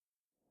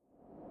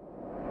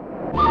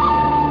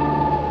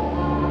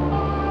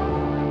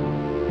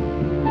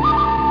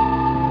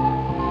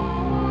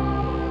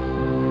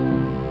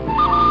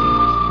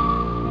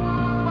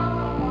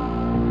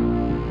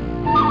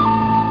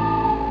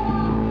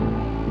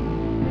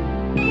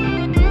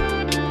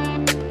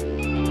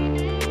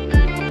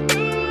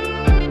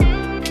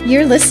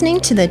You're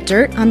listening to The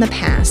Dirt on the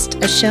Past,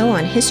 a show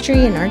on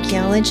history and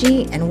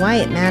archaeology and why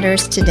it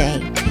matters today.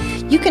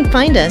 You can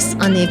find us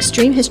on the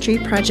Extreme History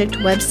Project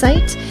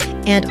website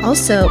and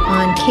also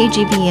on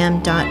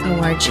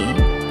kgbm.org.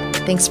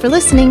 Thanks for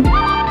listening.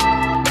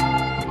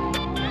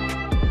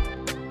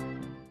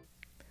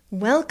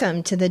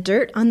 Welcome to The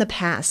Dirt on the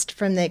Past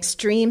from the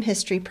Extreme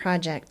History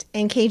Project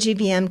and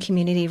KGBM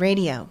Community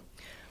Radio.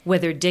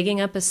 Whether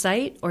digging up a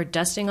site or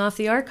dusting off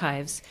the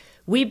archives,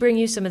 we bring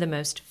you some of the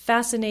most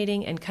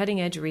fascinating and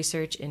cutting-edge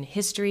research in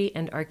history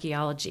and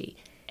archaeology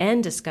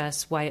and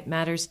discuss why it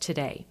matters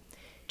today.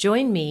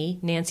 Join me,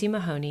 Nancy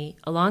Mahoney,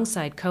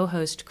 alongside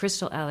co-host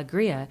Crystal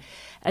Alegria,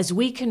 as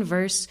we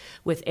converse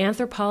with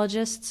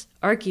anthropologists,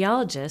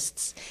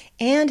 archaeologists,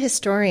 and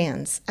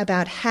historians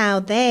about how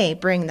they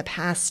bring the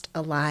past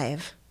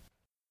alive.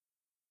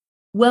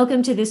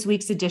 Welcome to this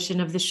week's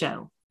edition of the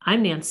show.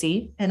 I'm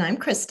Nancy. And I'm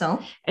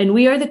Crystal. And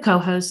we are the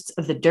co-hosts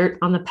of The Dirt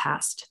on the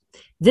Past.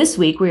 This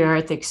week, we are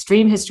at the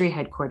Extreme History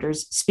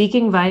headquarters,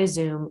 speaking via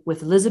Zoom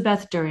with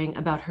Lisabeth During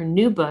about her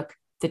new book,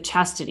 The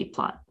Chastity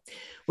Plot.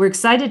 We're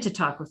excited to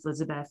talk with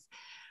Lisabeth.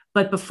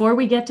 But before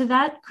we get to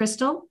that,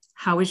 Crystal,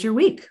 how was your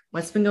week?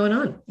 What's been going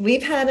on?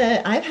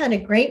 I've had a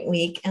great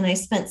week, and I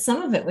spent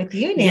some of it with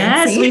you, Nancy.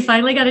 Yes, we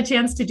finally got a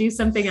chance to do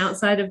something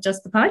outside of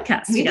just the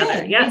podcast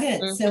together. Yes.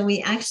 We did. So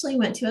we actually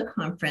went to a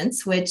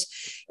conference,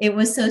 which it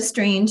was so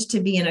strange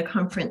to be in a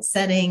conference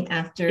setting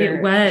after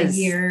a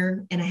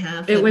year and a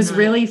half. It was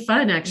really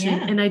fun, actually.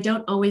 Yeah. And I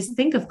don't always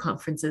think of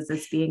conferences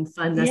as being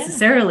fun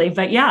necessarily,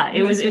 but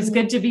it was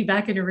good to be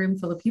back in a room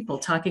full of people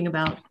talking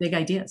about big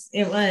ideas.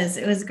 It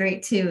was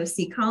great to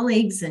see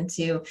colleagues and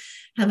to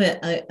have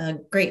a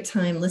great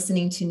time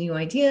listening to new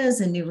ideas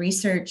and new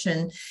research.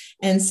 And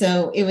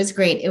so it was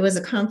great. It was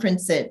a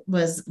conference that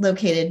was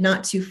located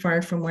not too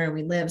far from where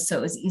we live. So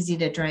it was easy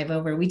to drive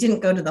over. We didn't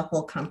go to the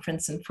whole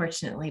conference,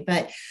 unfortunately,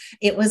 but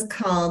it was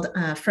called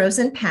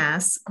Frozen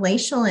Pass,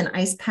 Glacial and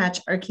Ice Patch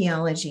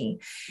Archaeology.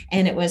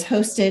 And it was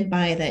hosted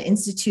by the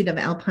Institute of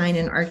Alpine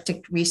and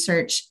Arctic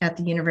Research at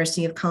the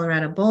University of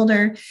Colorado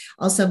Boulder,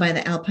 also by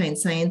the Alpine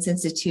Science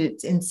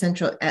Institute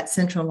at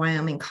Central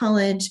Wyoming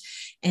College.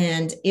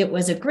 And it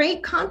was a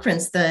great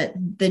conference the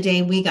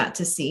day we got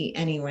to see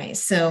anyway.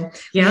 So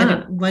we had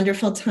a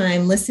wonderful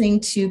time listening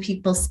to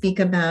people speak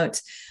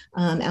about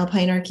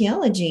alpine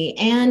archaeology.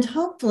 And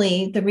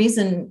hopefully the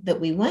reason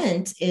that we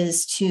went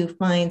is to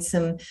find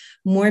some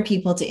more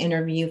people to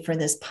interview for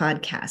this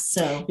podcast.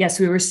 So yes,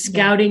 we were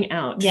scouting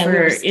out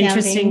for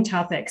interesting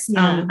topics.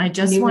 I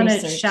just want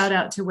to shout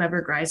out to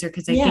Weber Greiser,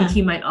 because I think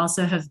he might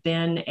also have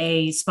been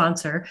a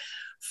sponsor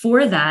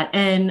for that.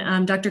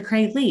 And Dr.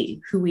 Craig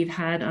Lee, who we've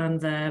had on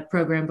the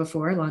program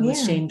before, along with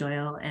Shane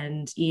Doyle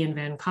and Ian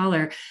Van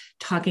Collar,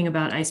 talking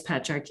about ice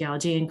patch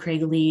archaeology. And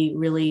Craig Lee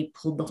really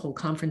pulled the whole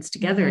conference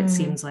together, it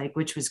seems like,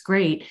 which was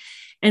great.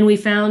 And we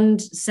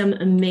found some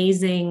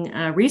amazing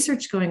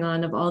research going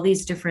on of all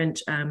these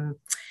different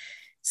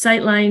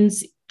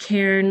sightlines,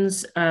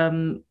 cairns,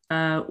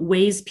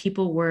 ways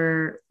people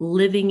were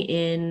living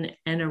in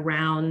and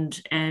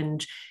around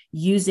and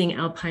using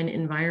alpine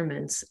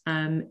environments.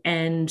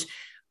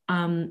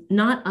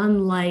 Not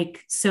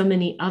unlike so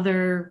many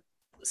other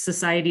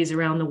societies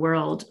around the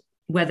world,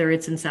 whether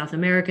it's in South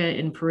America,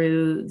 in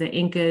Peru, the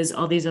Incas,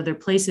 all these other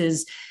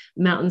places,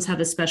 mountains have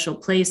a special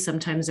place,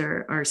 sometimes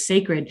are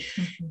sacred.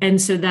 Mm-hmm.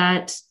 And so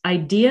that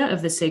idea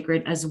of the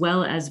sacred, as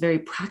well as very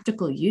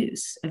practical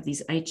use of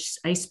these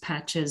ice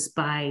patches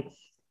by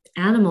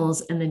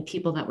animals and then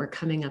people that were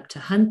coming up to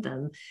hunt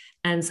them.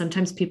 And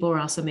sometimes people were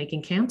also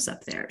making camps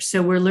up there.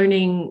 So we're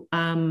learning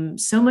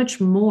so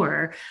much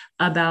more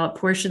about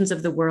portions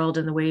of the world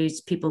and the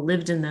ways people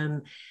lived in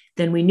them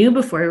than we knew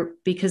before,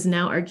 because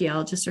now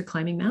archaeologists are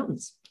climbing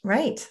mountains.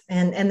 Right.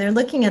 And they're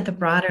looking at the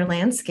broader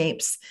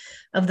landscapes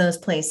of those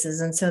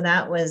places. And so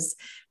that was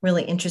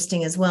really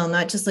interesting as well,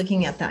 not just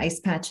looking at the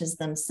ice patches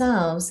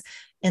themselves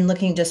and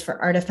looking just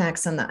for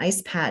artifacts on the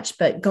ice patch,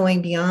 but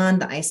going beyond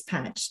the ice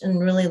patch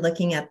and really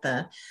looking at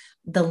the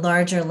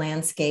larger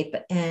landscape.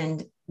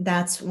 And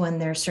that's when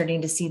they're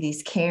starting to see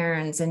these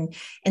cairns and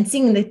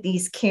seeing that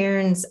these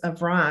cairns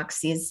of rocks,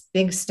 these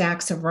big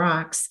stacks of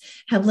rocks,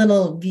 have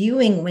little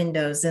viewing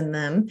windows in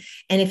them.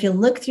 And if you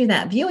look through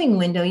that viewing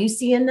window, you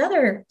see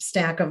another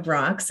stack of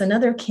rocks,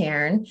 another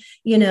cairn,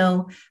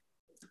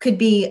 could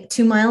be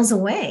 2 miles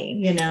away,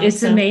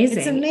 It's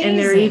amazing. And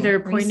they're either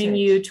pointing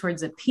you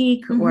towards a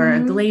peak or a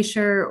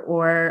glacier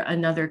or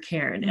another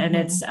cairn. And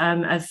it's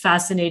a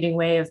fascinating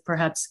way of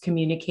perhaps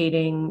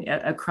communicating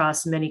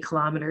across many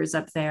kilometers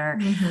up there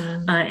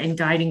and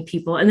guiding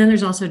people. And then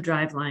there's also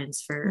drive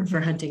lines for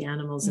hunting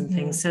animals and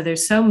things. So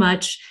there's so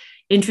much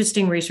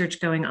interesting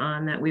research going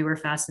on that we were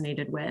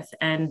fascinated with.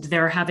 And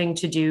they're having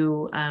to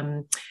do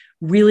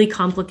really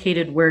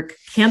complicated work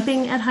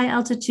camping at high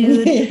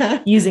altitude,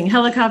 using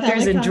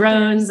helicopters and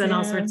drones and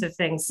all sorts of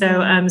things.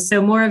 So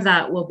so more of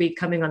that will be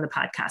coming on the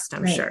podcast,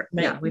 I'm sure.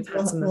 Right. Yeah, we've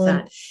had some of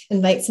that.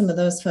 Invite some of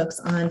those folks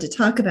on to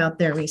talk about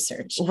their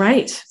research.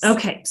 Right.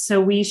 Okay. So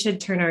we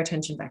should turn our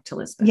attention back to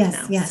Lisabeth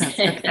now. Yes.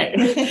 So,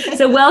 okay.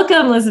 So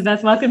welcome,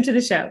 Lisabeth. Welcome to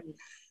the show.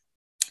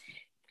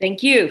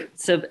 Thank you.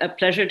 It's a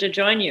pleasure to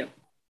join you.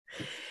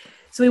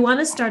 So we want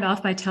to start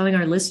off by telling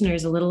our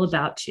listeners a little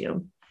about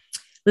you.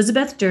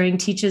 Lisabeth During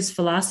teaches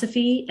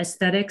philosophy,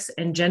 aesthetics,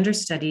 and gender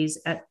studies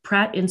at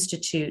Pratt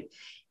Institute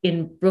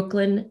in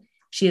Brooklyn.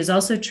 She is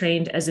also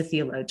trained as a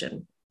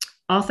theologian.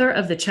 Author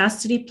of The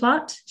Chastity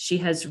Plot, she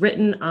has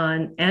written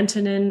on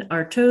Antonin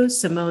Artaud,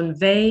 Simone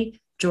Weil,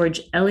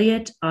 George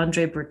Eliot,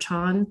 André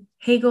Breton,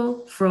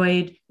 Hegel,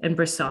 Freud, and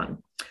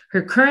Bresson.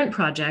 Her current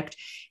project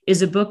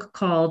is a book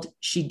called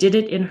She Did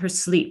It in Her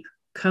Sleep,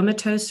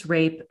 Comatose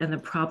Rape and the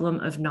Problem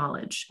of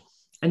Knowledge,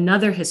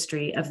 another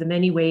history of the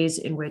many ways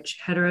in which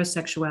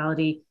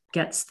heterosexuality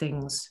gets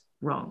things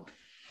wrong.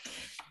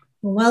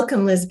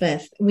 Welcome,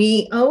 Lisabeth.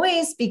 We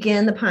always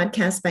begin the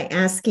podcast by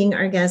asking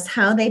our guests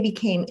how they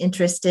became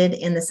interested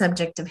in the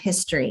subject of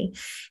history,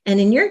 and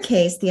in your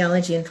case,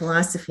 theology and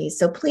philosophy.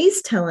 So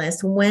please tell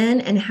us when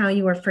and how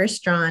you were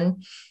first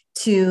drawn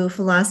to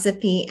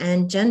philosophy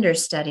and gender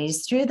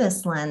studies through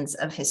this lens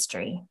of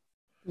history.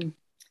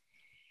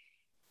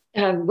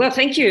 Well,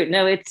 thank you.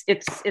 No,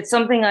 it's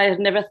something I had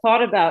never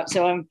thought about,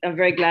 so I'm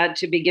very glad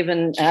to be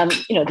given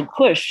the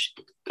push,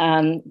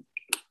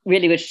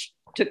 really, which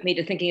took me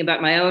to thinking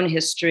about my own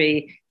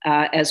history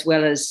as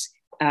well as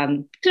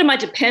kind of my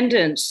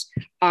dependence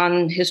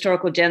on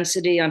historical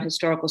density, on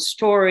historical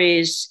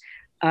stories,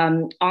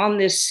 on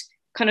this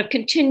kind of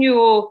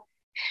continual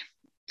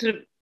sort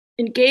of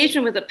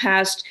engagement with the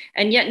past,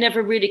 and yet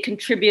never really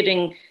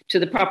contributing to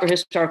the proper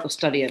historical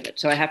study of it.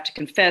 So I have to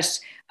confess,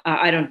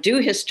 I don't do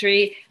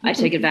history. I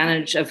take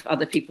advantage of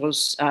other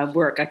people's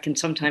work. I can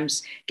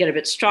sometimes get a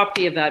bit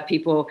stroppy about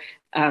people,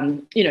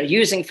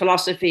 using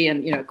philosophy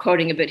and,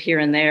 quoting a bit here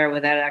and there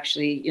without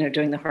actually,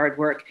 doing the hard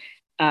work.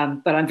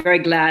 But I'm very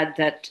glad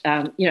that,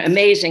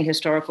 amazing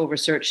historical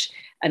research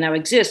now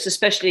exists,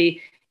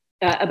 especially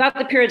about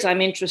the periods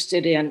I'm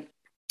interested in.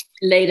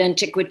 Late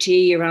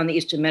antiquity around the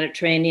Eastern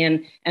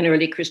Mediterranean and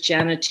early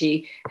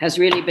Christianity has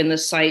really been the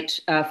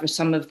site for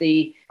some of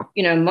the,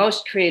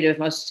 most creative,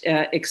 most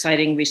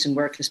exciting recent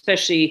work,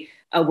 especially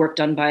work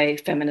done by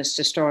feminist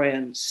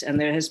historians. And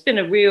there has been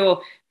a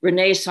real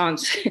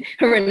renaissance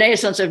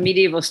of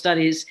medieval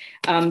studies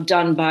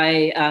done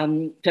by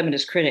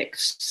feminist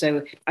critics.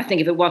 So I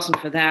think if it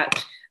wasn't for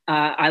that,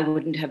 I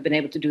wouldn't have been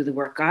able to do the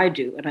work I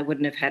do, and I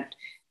wouldn't have had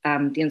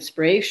the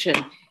inspiration.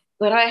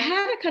 But I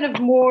had a kind of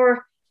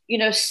more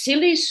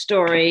silly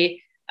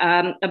story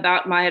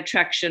about my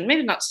attraction,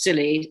 maybe not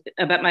silly,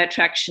 about my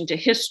attraction to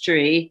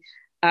history.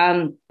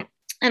 And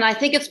I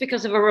think it's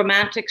because of a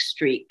romantic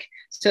streak.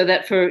 So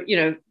that for,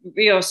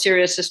 real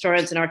serious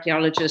historians and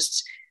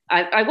archaeologists,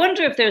 I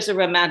wonder if there's a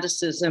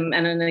romanticism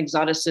and an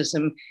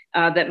exoticism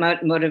that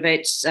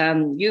motivates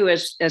you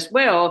as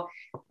well.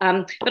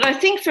 But I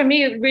think for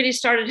me, it really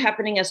started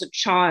happening as a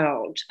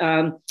child,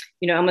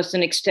 almost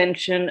an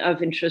extension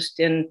of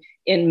interest in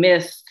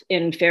myth,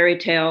 in fairy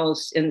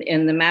tales,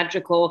 in the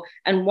magical,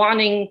 and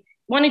wanting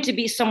to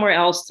be somewhere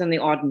else than the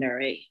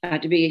ordinary,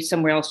 to be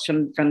somewhere else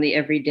from the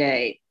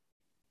everyday.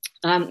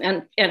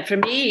 And for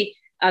me,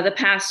 the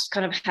past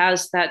kind of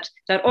has that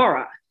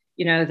aura,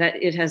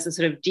 that it has a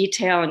sort of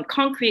detail and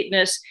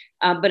concreteness,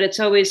 but it's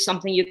always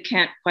something you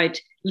can't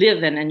quite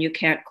live in and you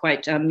can't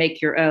quite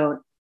make your own.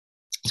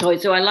 So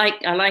I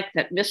like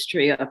that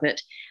mystery of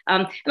it,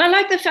 and I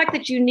like the fact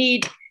that you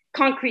need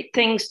concrete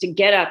things to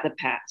get at the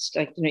past.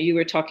 Like you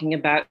were talking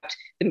about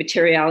the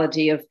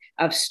materiality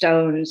of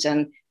stones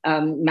and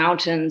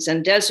mountains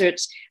and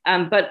deserts,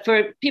 but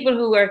for people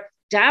who are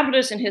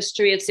dabblers in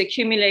history, it's the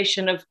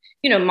accumulation of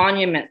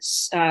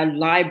monuments,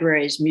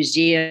 libraries,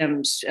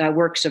 museums,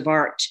 works of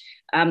art,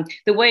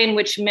 the way in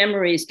which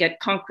memories get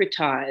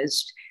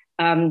concretized.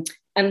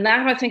 And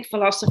that I think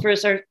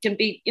philosophers can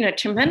be,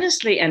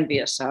 tremendously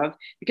envious of,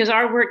 because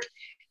our work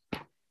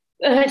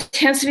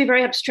tends to be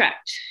very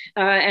abstract.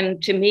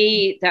 And to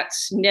me,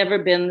 that's never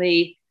been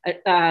the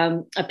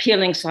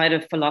appealing side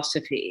of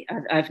philosophy.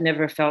 I've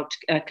never felt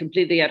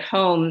completely at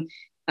home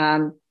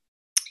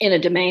in a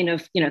domain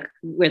of,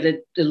 where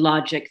the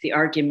logic, the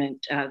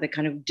argument, the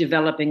kind of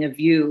developing a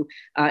view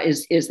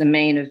is the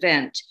main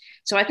event.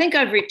 So I think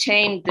I've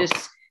retained this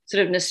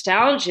sort of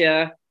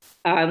nostalgia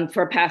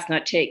for a path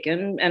not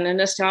taken, and a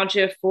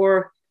nostalgia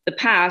for the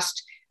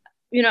past,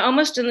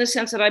 almost in the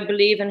sense that I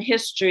believe in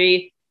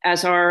history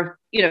as our,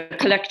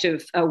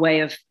 collective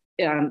way of,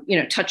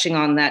 touching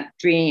on that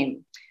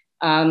dream,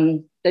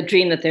 the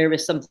dream that there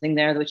is something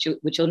there which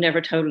you'll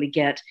never totally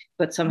get,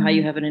 but somehow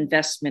you have an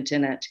investment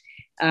in it.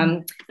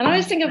 And I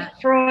always think of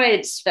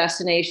Freud's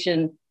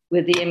fascination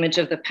with the image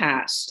of the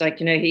past. Like,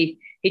 he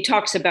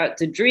talks about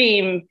the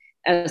dream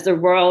as the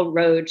royal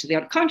road to the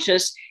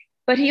unconscious,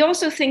 but he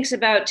also thinks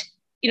about,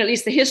 at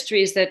least the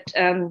histories that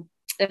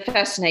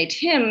fascinate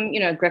him,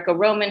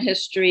 Greco-Roman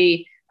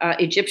history,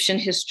 Egyptian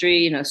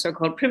history,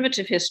 so-called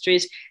primitive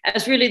histories,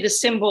 as really the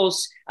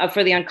symbols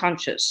for the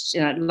unconscious,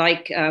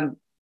 like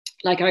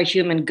our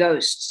human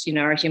ghosts,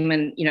 our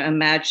human,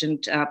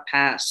 imagined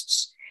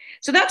pasts.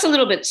 So that's a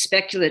little bit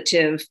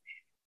speculative.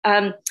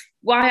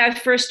 Why I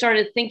first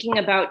started thinking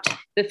about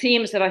the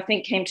themes that I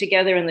think came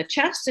together in the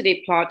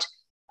Chastity Plot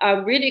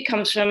really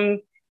comes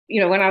from,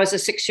 when I was a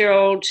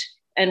 6-year-old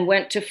and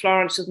went to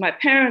Florence with my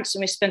parents,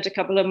 and we spent a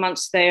couple of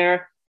months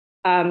there.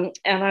 And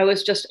I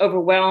was just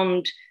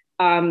overwhelmed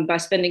by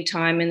spending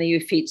time in the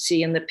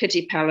Uffizi and the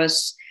Pitti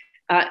Palace.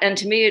 And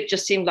to me, it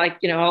just seemed like,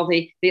 all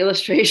the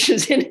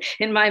illustrations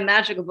in my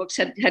magical books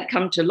had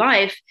come to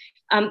life.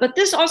 But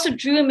this also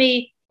drew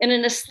me in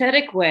an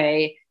aesthetic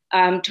way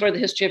toward the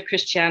history of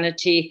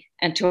Christianity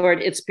and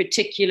toward its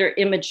particular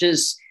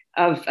images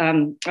of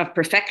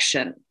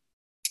perfection.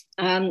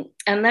 And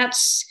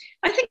that's,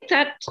 I think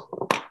that,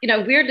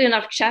 weirdly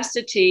enough,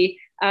 Chastity,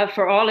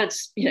 for all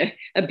its,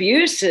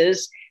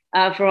 abuses,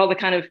 for all the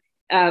kind of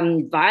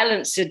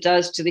violence it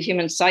does to the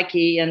human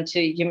psyche and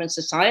to human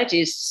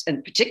societies,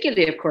 and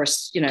particularly, of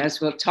course,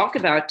 as we'll talk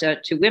about,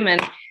 to women,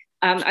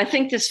 I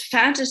think this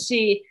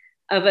fantasy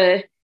of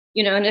an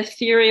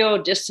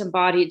ethereal,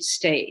 disembodied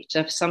state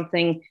of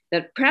something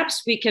that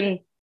perhaps we can,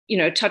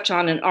 touch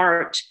on in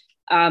art,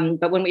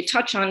 but when we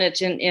touch on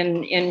it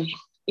in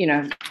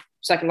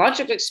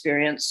psychological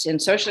experience, in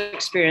social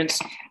experience,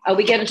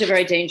 we get into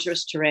very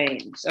dangerous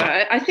terrain. So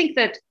I think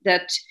that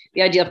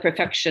the idea of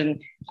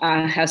perfection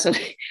has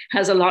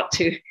a lot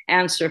to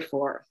answer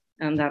for,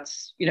 and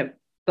that's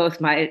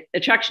both my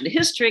attraction to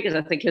history, because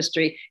I think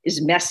history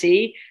is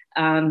messy,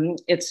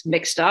 it's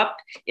mixed up,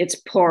 it's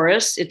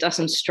porous, it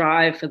doesn't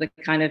strive for the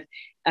kind of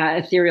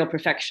ethereal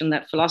perfection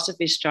that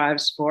philosophy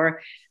strives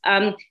for,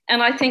 and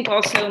I think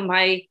also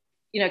my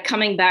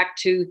coming back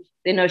to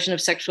the notion of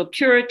sexual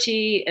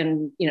purity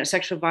and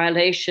sexual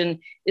violation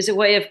is a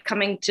way of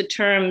coming to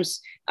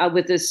terms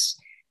with this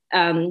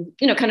kind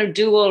of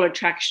dual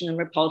attraction and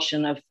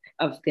repulsion of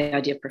the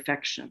idea of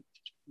perfection.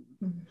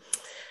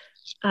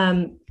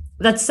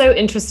 That's so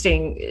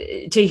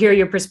interesting to hear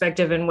your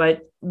perspective and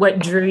what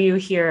drew you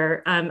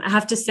here. I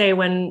have to say,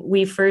 when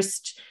we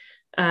first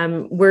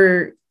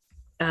were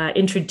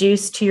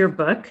introduced to your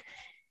book,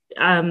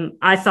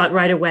 I thought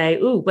right away,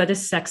 ooh, what a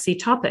sexy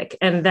topic.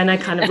 And then I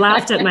kind of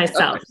laughed at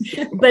myself.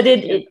 But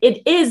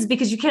it is,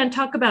 because you can't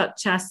talk about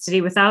chastity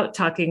without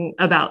talking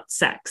about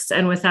sex,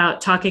 and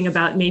without talking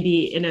about,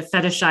 maybe in a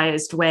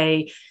fetishized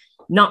way,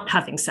 not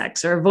having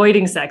sex or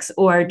avoiding sex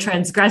or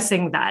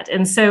transgressing that.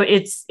 And so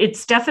it's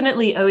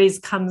definitely always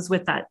comes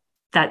with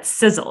that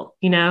sizzle,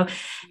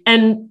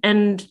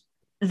 and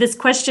this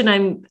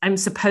question I'm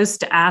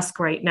supposed to ask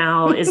right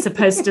now is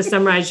supposed to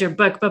summarize your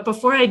book. But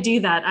before I do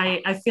that,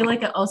 I feel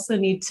like I also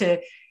need to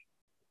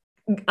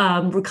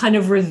kind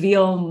of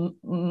reveal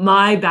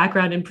my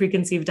background in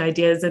preconceived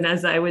ideas. And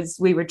as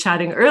we were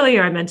chatting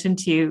earlier, I mentioned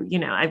to you,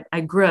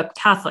 I grew up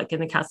Catholic in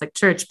the Catholic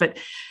Church, but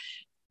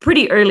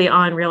pretty early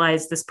on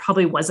realized this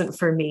probably wasn't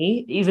for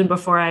me, even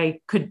before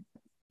I could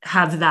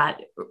have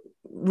that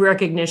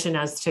recognition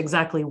as to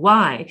exactly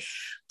why.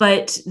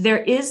 But there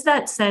is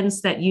that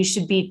sense that you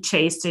should be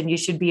chaste and you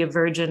should be a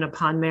virgin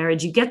upon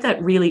marriage. You get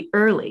that really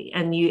early,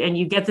 and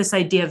you get this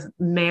idea of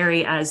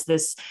Mary as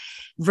this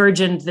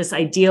virgin, this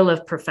ideal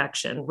of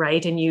perfection,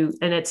 right?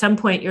 And at some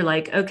point you're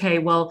like, okay,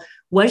 well,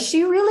 was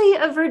she really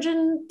a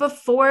virgin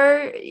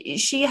before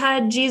she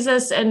had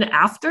Jesus and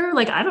after?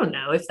 Like, I don't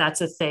know if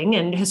that's a thing.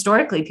 And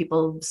historically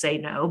people say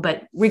no,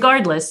 but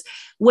regardless,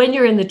 when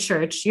you're in the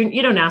church,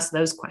 you don't ask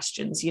those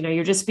questions.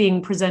 You're just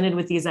being presented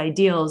with these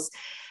ideals.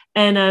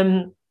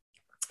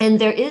 And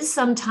there is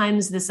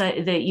sometimes this,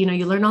 that,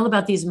 you learn all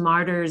about these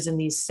martyrs and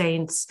these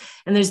saints,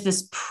 and there's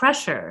this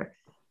pressure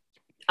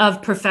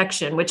of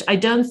perfection, which I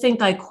don't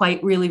think I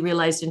quite really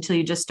realized until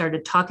you just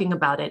started talking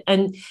about it.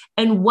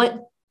 And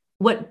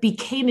what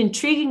became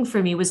intriguing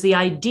for me was the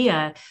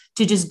idea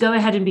to just go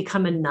ahead and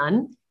become a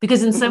nun,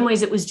 because in some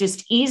ways it was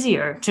just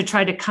easier to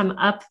try to come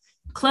up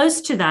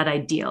close to that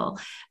ideal.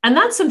 And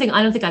that's something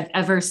I don't think I've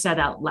ever said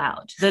out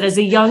loud, that as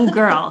a young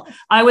girl,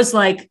 I was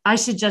like, I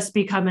should just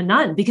become a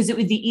nun, because it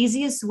was the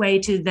easiest way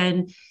to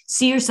then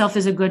see yourself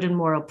as a good and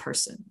moral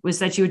person, was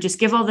that you would just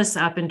give all this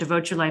up and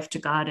devote your life to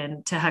God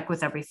and to heck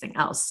with everything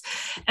else.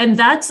 And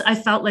that's, I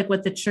felt like,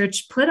 what the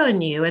church put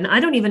on you. And I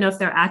don't even know if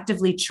they're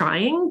actively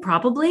trying,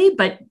 probably,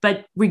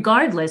 but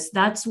regardless,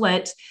 that's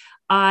what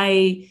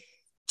I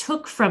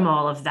took from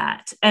all of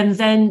that. And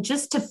then,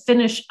 just to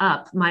finish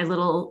up my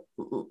little,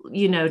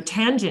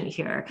 tangent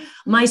here,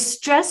 my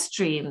stress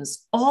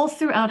dreams all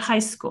throughout high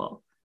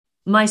school,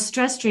 my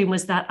stress dream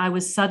was that I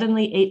was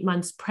suddenly 8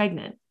 months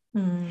pregnant.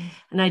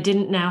 And I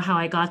didn't know how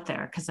I got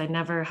there, because I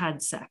never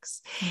had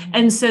sex.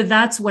 And so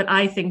that's what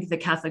I think the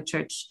Catholic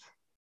Church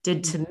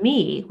did to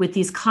me with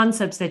these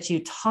concepts that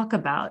you talk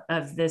about,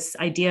 of this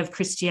idea of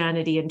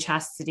Christianity and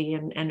chastity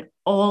and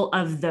all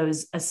of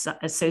those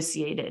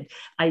associated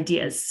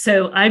ideas.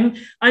 So I'm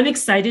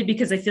excited,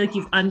 because I feel like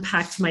you've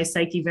unpacked my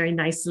psyche very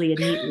nicely and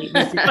neatly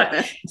with your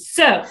book.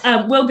 So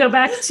we'll go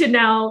back to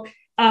now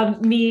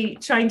me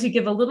trying to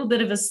give a little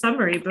bit of a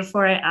summary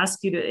before I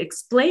ask you to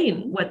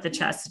explain what the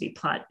chastity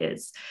plot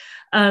is.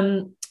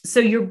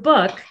 So your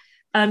book,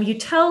 you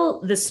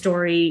tell the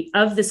story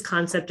of this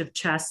concept of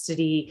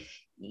chastity,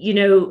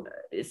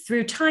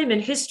 through time and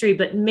history,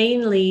 but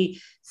mainly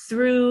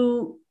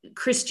through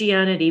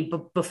Christianity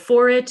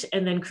before it,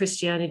 and then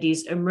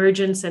Christianity's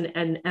emergence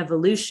and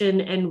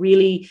evolution, and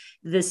really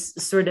this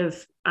sort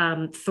of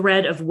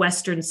thread of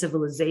Western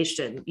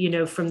civilization,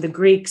 from the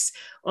Greeks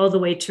all the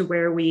way to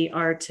where we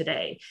are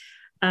today.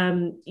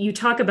 You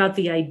talk about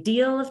the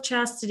ideal of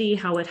chastity,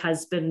 how it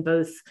has been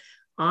both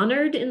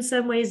honored in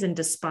some ways and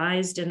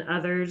despised in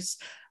others.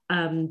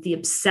 The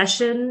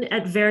obsession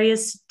at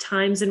various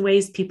times and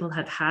ways people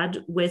have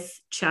had with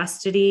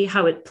chastity,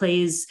 how it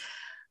plays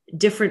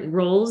different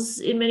roles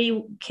in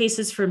many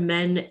cases for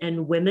men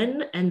and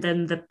women, and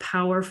then the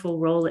powerful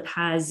role it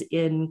has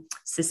in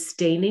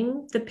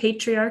sustaining the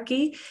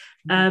patriarchy,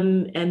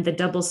 and the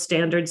double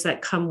standards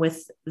that come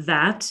with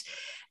that,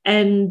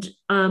 and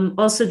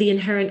also the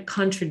inherent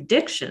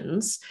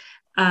contradictions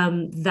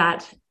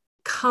that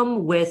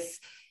come with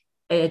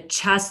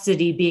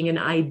chastity being an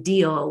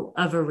ideal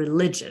of a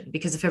religion,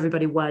 because if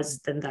everybody was,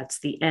 then that's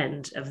the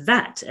end of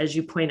that, as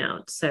you point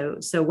out so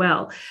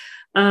well.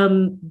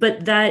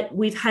 But that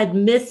we've had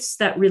myths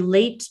that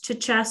relate to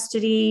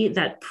chastity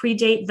that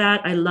predate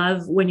that. I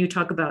love when you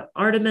talk about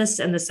Artemis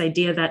and this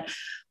idea that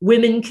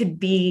women could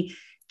be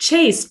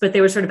chaste, but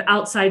they were sort of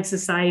outside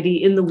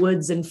society in the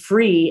woods and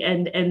free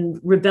and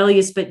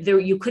rebellious, but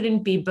you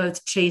couldn't be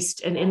both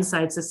chaste and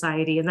inside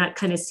society. And that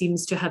kind of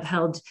seems to have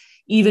held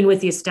even with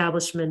the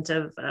establishment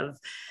of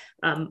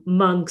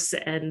monks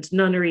and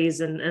nunneries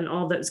and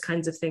all those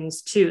kinds of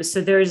things too.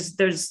 So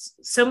there's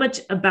so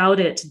much about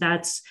it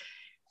that's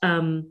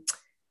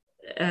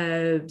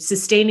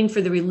sustaining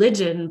for the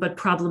religion, but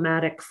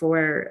problematic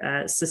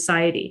for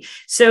society.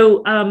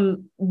 So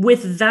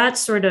with that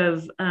sort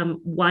of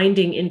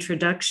winding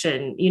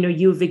introduction,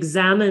 you've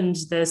examined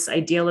this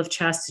ideal of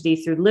chastity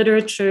through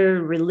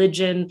literature,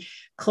 religion,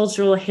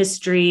 cultural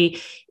history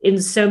in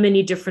so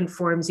many different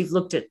forms. You've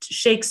looked at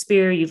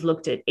Shakespeare, you've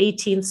looked at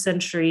 18th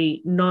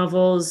century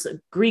novels,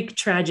 Greek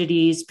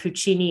tragedies,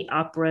 Puccini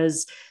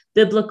operas,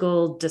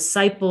 biblical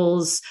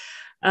disciples,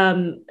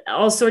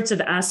 all sorts of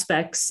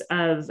aspects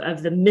of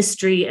the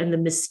mystery and the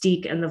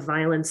mystique and the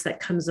violence that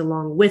comes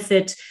along with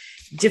it,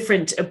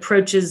 different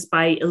approaches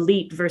by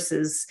elite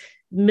versus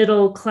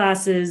middle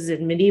classes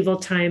in medieval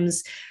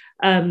times.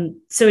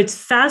 So it's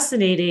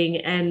fascinating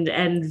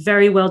and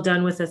very well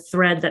done with a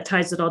thread that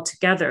ties it all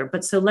together.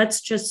 But so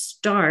let's just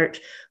start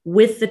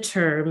with the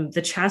term,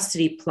 the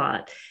chastity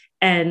plot.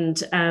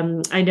 And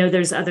I know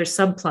there's other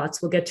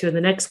subplots we'll get to in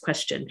the next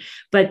question,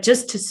 but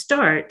just to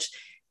start,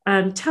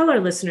 tell our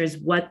listeners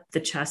what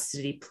the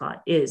chastity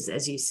plot is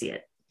as you see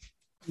it.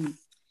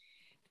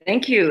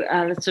 Thank you.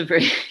 That's a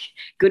very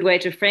good way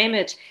to frame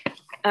it.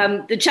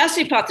 The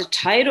chastity plot, the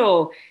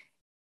title,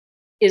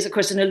 is, of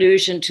course, an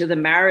allusion to the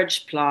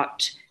marriage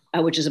plot,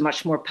 which is a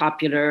much more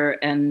popular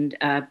and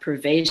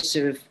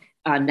pervasive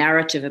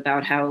narrative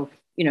about how,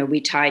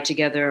 we tie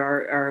together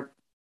our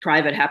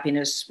private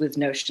happiness with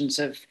notions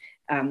of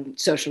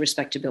social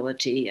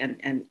respectability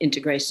and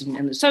integration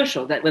in the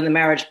social, that when the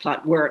marriage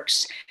plot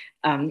works,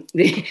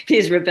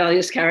 these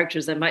rebellious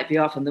characters that might be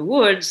off in the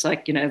woods,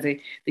 like,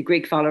 the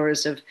Greek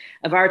followers of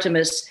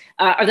Artemis,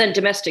 are then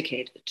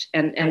domesticated.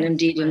 And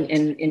indeed,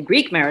 in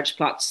Greek marriage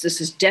plots,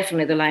 this is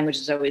definitely the language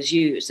that's always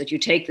used, that you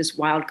take this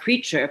wild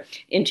creature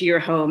into your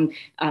home,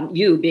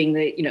 you being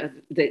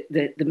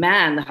the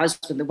man, the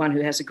husband, the one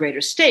who has a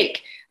greater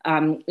stake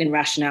in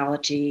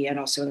rationality and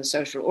also in the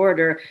social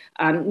order,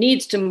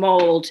 needs to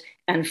mold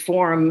and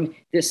form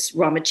this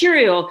raw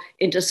material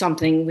into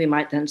something we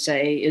might then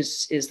say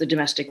is the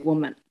domestic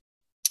woman.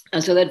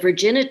 And so that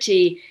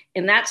virginity,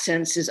 in that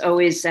sense, is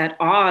always at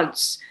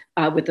odds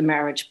with the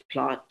marriage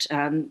plot.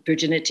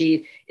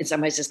 Virginity, in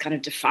some ways, is kind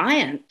of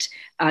defiant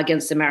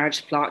against the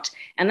marriage plot.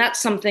 And that's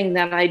something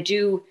that I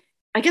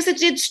guess it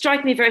did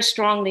strike me very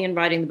strongly in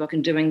writing the book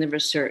and doing the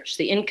research,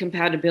 the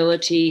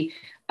incompatibility,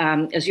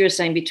 as you were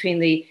saying, between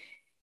the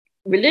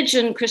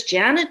religion,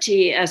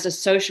 Christianity as a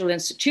social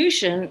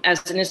institution,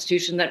 as an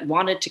institution that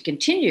wanted to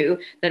continue,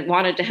 that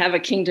wanted to have a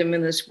kingdom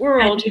in this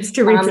world. It needs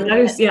to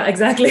reproduce. Yeah,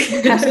 exactly.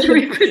 It has to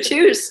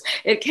reproduce.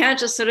 It can't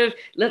just sort of,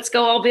 let's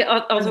go all be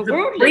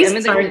otherworldly.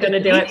 Priests aren't going to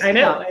do it. I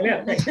know.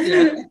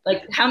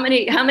 Like how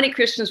many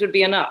Christians would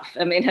be enough?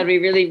 I mean, had we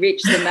really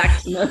reached the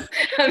maximum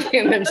of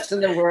humans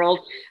in the world?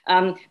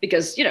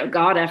 Because,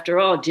 God, after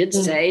all, did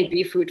say,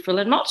 be fruitful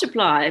and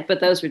multiply, but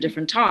those were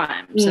different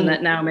times. And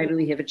that now maybe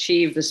we have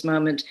achieved this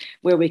moment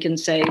where we can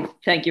say,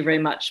 thank you very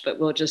much, but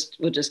we'll just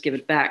give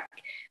it back.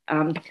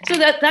 So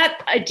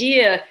that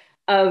idea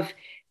of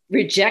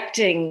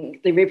rejecting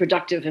the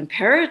reproductive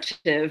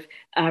imperative,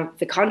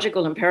 the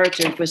conjugal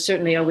imperative, was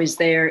certainly always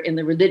there in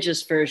the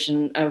religious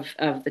version of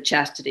the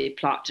chastity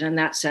plot. And in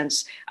that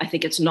sense, I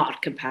think it's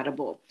not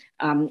compatible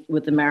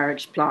with the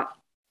marriage plot.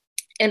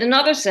 In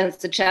another sense,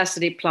 the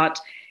chastity plot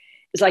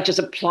is like just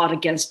a plot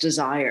against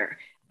desire.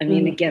 I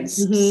mean,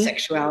 against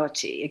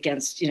sexuality,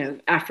 against,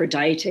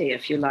 Aphrodite,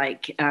 if you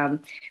like.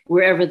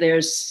 Wherever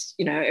there's,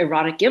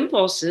 erotic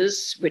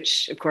impulses,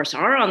 which of course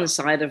are on the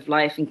side of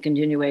life and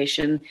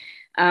continuation,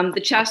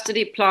 the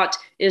chastity plot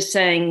is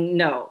saying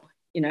no,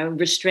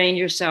 restrain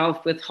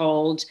yourself,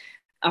 withhold,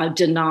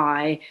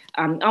 deny,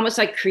 almost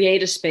like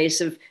create a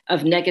space of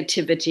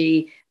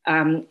negativity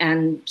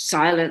and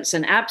silence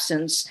and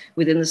absence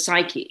within the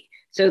psyche.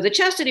 So the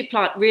chastity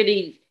plot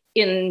really,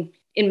 in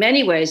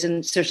many ways,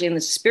 and especially in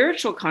the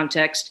spiritual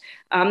context,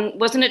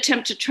 was an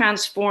attempt to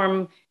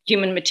transform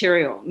human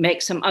material,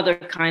 make some other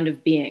kind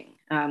of being.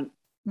 And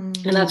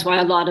that's why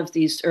a lot of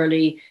these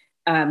early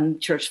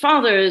church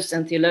fathers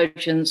and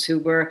theologians who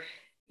were,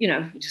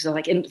 just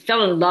like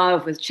fell in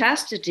love with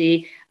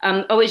chastity,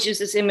 always use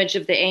this image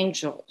of the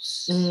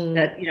angels,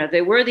 that,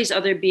 they were these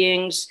other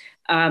beings.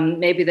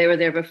 Maybe they were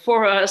there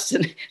before us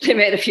and they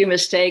made a few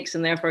mistakes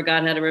and therefore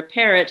God had to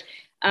repair it.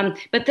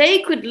 But they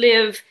could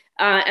live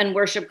and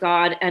worship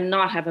God and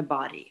not have a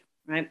body,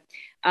 right?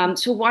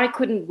 So why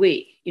couldn't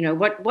we?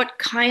 What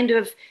kind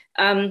of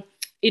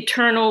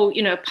eternal,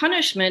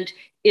 punishment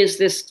is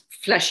this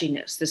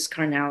fleshiness, this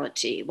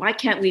carnality? Why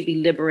can't we be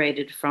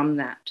liberated from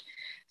that?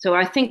 So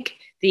I think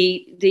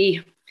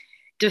the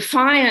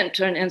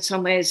defiant and in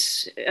some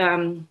ways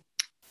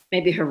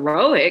maybe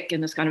heroic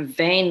in this kind of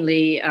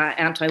vainly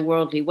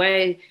anti-worldly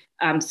way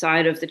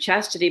side of the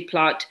chastity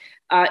plot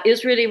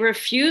is really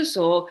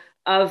refusal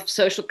of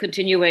social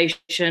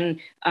continuation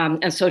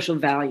and social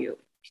value.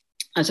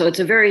 And so it's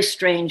a very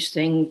strange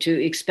thing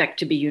to expect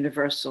to be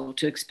universal,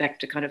 to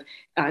expect to kind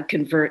of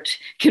convert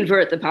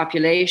the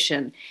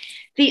population.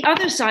 The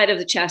other side of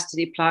the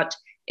chastity plot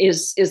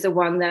is the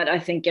one that I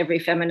think every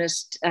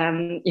feminist,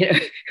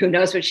 who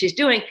knows what she's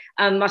doing,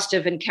 must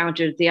have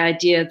encountered. The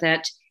idea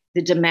that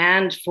the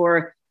demand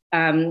for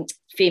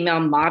female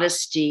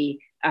modesty,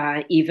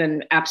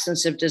 even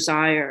absence of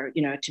desire,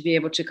 to be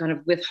able to kind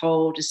of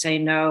withhold, to say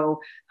no,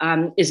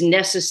 is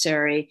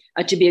necessary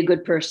to be a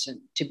good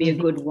person, to be a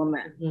good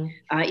woman.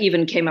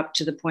 Even came up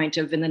to the point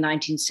of, in the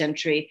 19th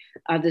century,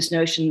 this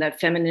notion that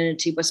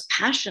femininity was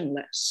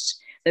passionless,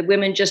 that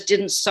women just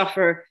didn't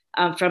suffer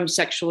from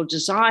sexual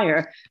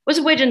desire, was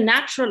a way to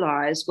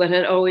naturalize what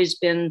had always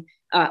been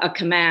a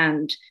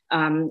command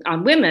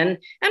on women,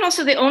 and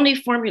also the only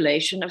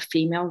formulation of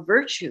female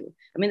virtue.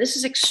 I mean, this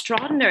is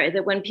extraordinary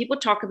that when people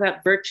talk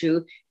about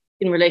virtue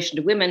in relation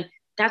to women,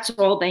 that's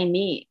all they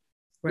mean.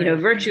 Right.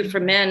 Virtue for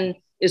men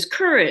is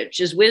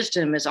courage, is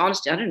wisdom, is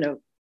honesty. I don't know,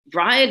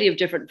 variety of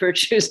different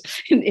virtues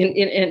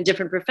in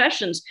different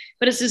professions.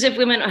 But it's as if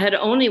women had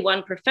only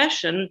one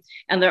profession,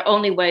 and their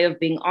only way of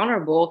being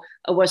honorable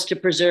was to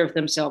preserve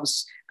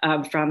themselves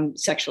from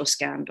sexual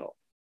scandal.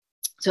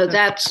 So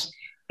that's,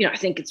 I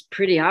think it's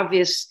pretty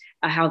obvious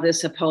how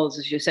this upholds,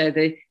 as you say,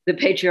 the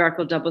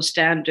patriarchal double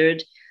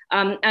standard,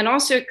 and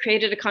also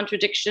created a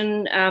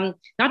contradiction,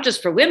 not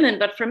just for women,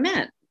 but for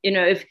men.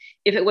 If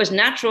it was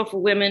natural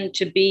for women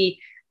to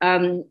be,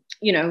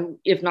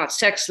 if not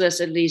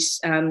sexless, at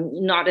least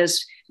not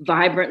as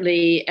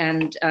vibrantly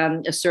and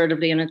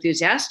assertively and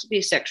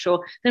enthusiastically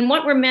sexual, then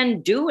what were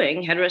men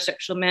doing,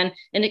 heterosexual men,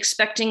 in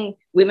expecting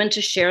women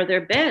to share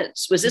their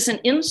beds? Was this an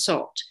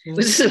insult?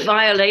 Was this a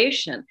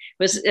violation?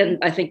 And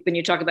I think when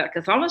you talk about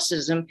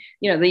Catholicism,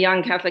 the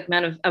young Catholic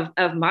men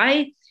of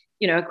my,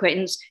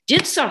 acquaintance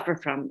did suffer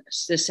from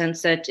this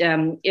sense that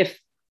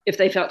if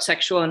they felt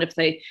sexual and if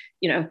they,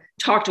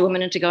 talked a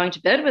woman into going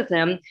to bed with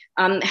them,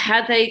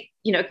 had they,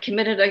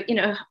 committed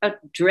a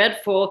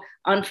dreadful,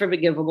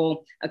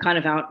 unforgivable kind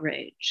of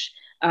outrage.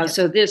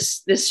 So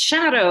this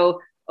shadow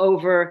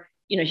over,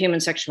 human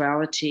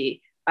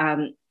sexuality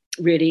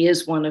really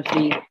is one of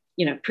the,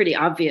 pretty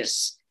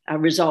obvious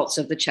results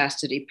of the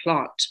chastity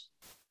plot.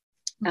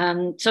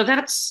 So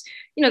that's,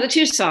 the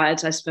two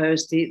sides, I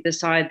suppose, the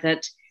side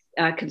that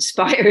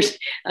conspired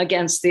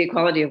against the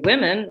equality of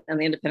women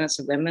and the independence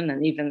of women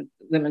and even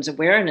women's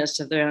awareness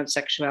of their own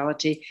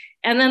sexuality.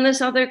 And then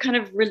this other kind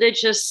of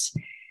religious,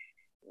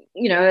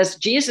 as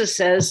Jesus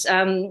says,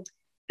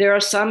 there are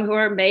some who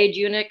are made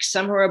eunuchs,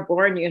 some who are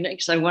born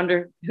eunuchs. I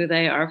wonder who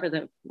they are for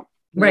them.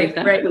 Right.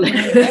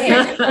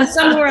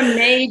 Some who are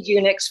made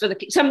eunuchs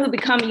some who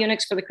become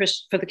eunuchs for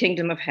the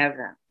kingdom of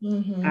heaven.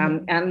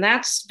 And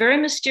that's very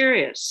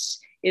mysterious.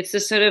 It's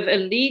this sort of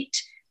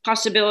elite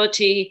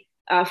possibility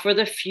for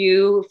the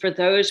few, for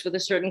those with a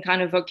certain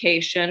kind of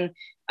vocation,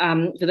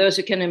 for those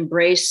who can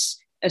embrace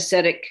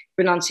ascetic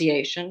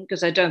renunciation,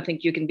 because I don't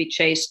think you can be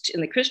chaste in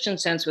the Christian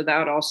sense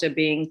without also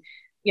being,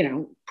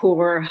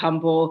 poor,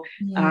 humble,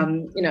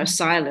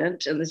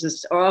 silent. And this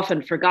is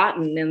often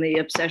forgotten in the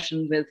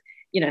obsession with,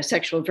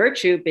 sexual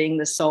virtue being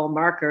the sole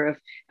marker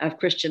of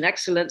Christian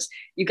excellence.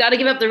 You got to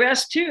give up the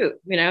rest too.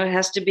 It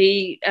has to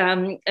be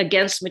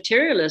against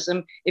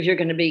materialism if you're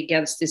going to be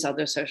against these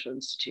other social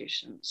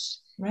institutions.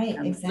 Right,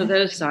 exactly. So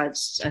those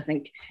sides, I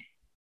think,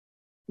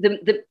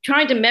 the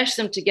trying to mesh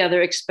them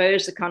together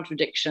expose the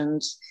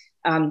contradictions,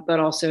 but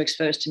also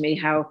exposed to me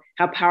how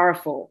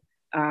powerful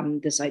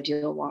this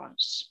ideal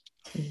was.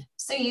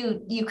 So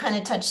you kind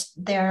of touched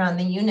there on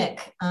the eunuch,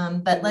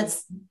 but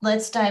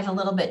let's dive a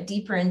little bit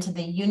deeper into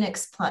the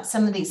eunuch's plot,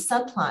 some of these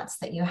subplots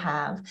that you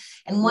have.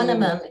 And one of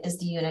them is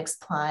the eunuch's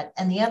plot,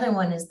 and the other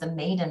one is the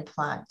maiden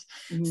plot.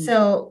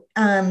 So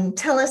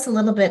tell us a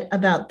little bit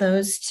about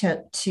those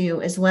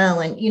two as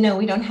well. And,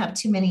 we don't have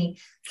too many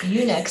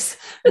eunuchs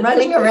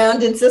running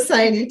around in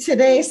society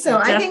today. So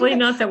definitely I think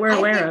not that we're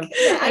aware of.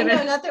 I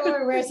know, not that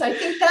we're aware. So I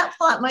think that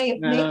plot may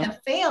have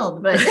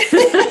failed, but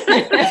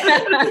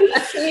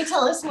can you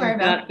tell us more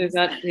about we've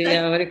got the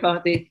what do you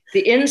call it,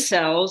 the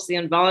incels, the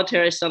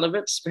involuntary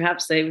celibates.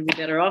 Perhaps they would be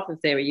better off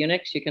if they were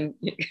eunuchs. You can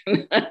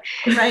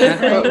right.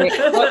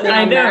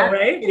 I know,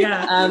 right?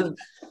 Yeah.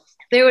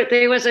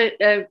 There was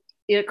a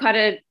quite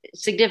a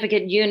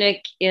significant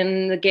eunuch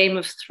in the Game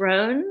of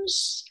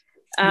Thrones.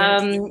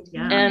 And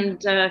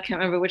I can't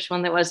remember which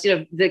one that was.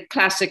 The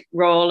classic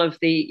role of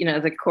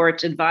the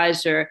court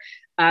advisor.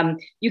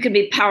 You can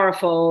be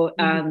powerful,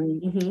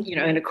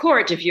 in a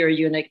court if you're a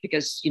eunuch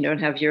because you don't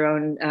have your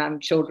own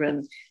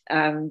children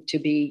to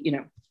be,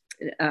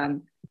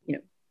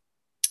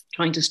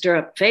 trying to stir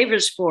up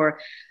favors for.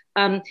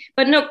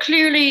 But no,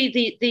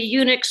 clearly the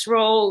eunuch's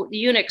role, the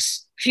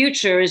eunuch's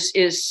future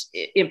is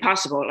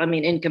impossible. I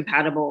mean,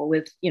 incompatible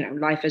with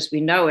life as we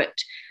know it.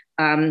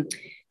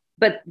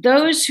 But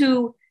those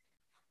who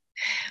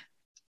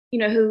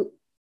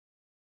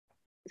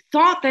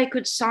thought they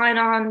could sign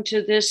on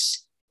to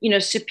this,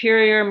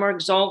 superior, more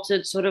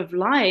exalted sort of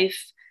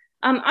life,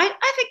 I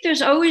think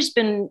there's always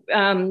been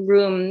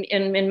room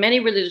in many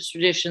religious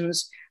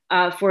traditions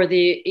for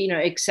the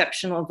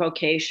exceptional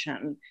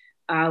vocation.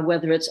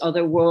 Whether it's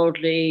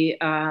otherworldly,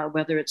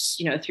 whether it's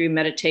through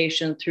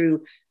meditation,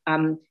 through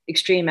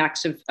extreme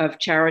acts of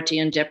charity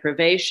and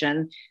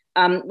deprivation.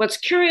 What's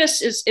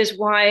curious is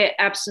why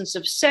absence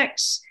of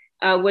sex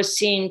was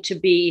seen to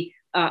be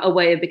a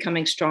way of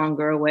becoming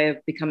stronger, a way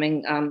of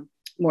becoming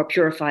more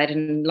purified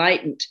and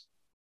enlightened.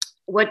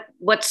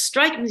 What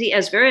strikes me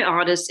as very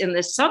odd is in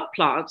the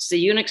subplots, the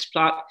eunuch's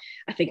plot.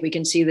 I think we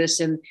can see this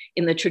in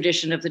the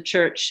tradition of the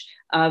church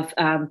of.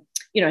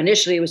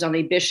 Initially it was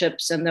only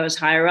bishops and those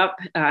higher up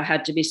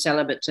had to be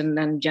celibate, and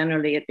then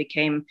generally it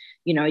became,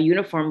 a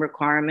uniform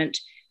requirement.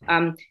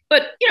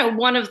 But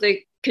one of the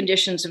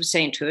conditions of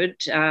sainthood,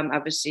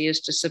 obviously,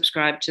 is to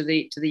subscribe to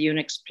the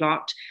eunuch's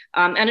plot,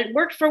 and it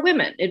worked for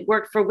women. It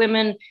worked for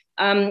women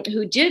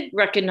who did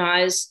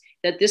recognize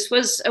that this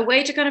was a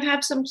way to kind of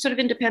have some sort of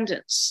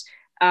independence,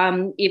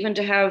 even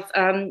to have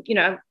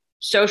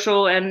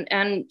social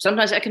and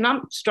sometimes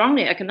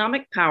strongly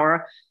economic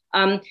power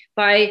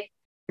by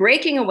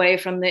breaking away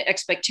from the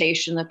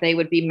expectation that they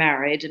would be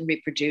married and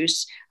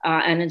reproduce,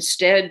 and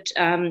instead,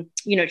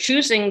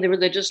 choosing the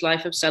religious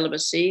life of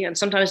celibacy, and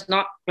sometimes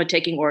not by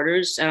taking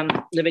orders,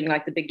 living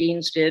like the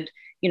Beguines did,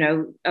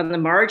 on the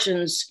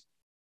margins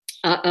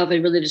of a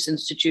religious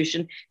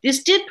institution.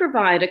 This did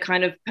provide a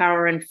kind of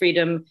power and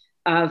freedom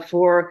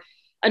for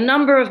a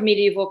number of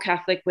medieval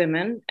Catholic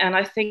women, and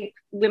I think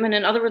women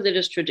in other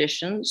religious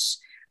traditions.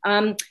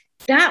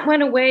 That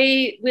went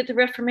away with the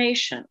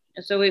Reformation.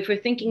 So if we're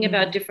thinking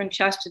about different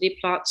chastity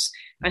plots,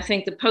 I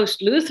think the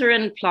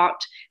post-Lutheran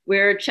plot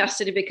where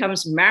chastity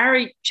becomes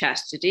married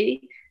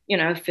chastity,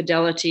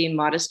 fidelity,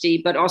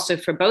 modesty, but also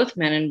for both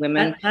men and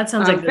women. That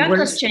sounds like the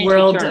worst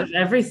world of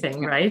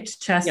everything, right?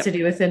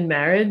 Chastity within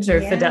marriage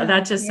or fidelity.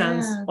 That just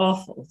sounds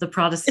awful. The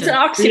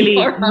Protestant, really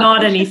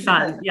not any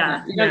fun.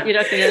 Yeah. You don't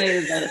get any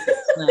of the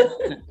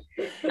benefits.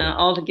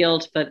 All the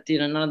guilt, but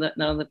none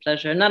of the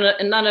pleasure,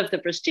 none of the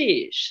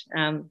prestige.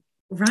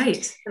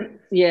 Right.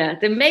 Yeah.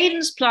 The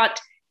maiden's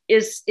plot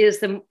is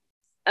the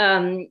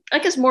I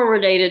guess more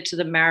related to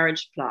the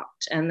marriage plot,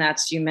 and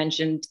that's, you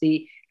mentioned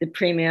the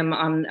premium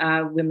on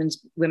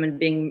women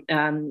being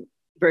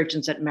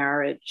virgins at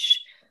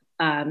marriage.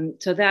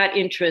 So that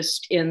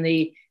interest in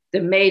the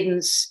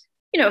maiden's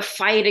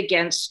fight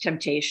against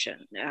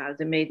temptation,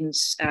 the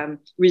maiden's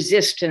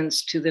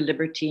resistance to the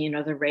libertine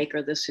or the rake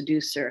or the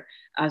seducer,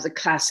 as a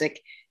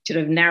classic sort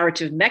of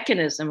narrative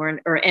mechanism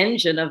or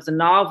engine of the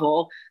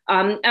novel,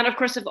 and of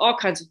course of all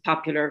kinds of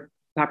popular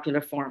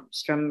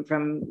forms, from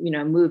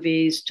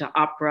movies to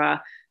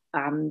opera,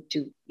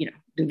 to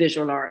the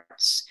visual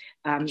arts,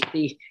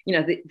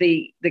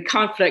 the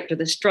conflict or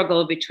the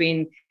struggle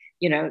between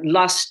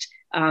lust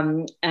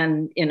and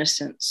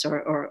innocence,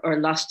 or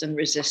lust and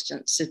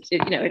resistance.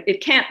 It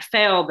can't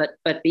fail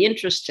but be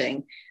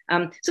interesting.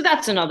 So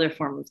that's another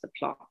form of the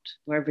plot,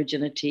 where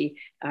virginity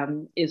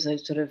is a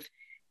sort of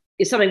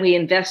is something we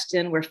invest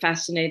in, we're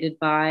fascinated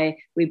by,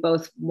 we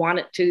both want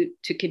it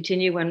to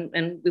continue,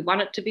 and we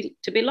want it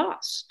to be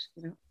lost.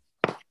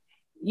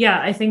 Yeah,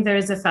 I think there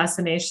is a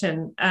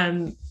fascination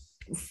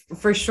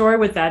for sure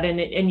with that,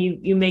 and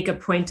you make a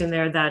point in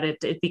there that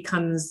it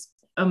becomes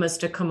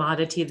almost a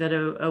commodity that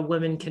a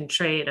woman can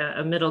trade,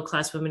 a middle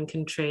class woman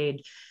can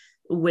trade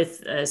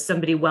with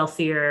somebody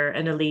wealthier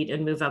and elite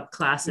and move up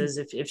classes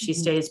if she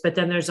stays. But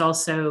then there's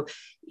also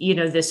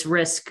this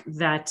risk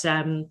that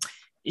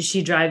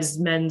she drives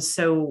men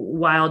so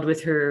wild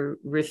with her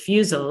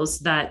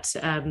refusals that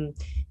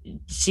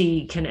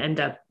she can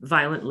end up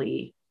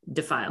violently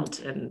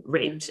defiled and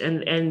raped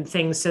and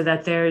things. So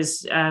that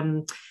there's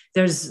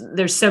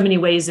so many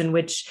ways in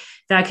which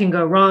that can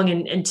go wrong.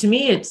 And to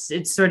me,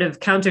 it's sort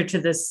of counter to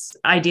this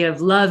idea of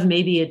love.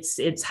 Maybe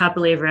it's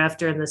happily ever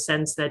after in the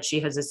sense that she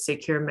has a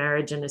secure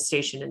marriage and a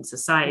station in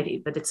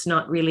society, but it's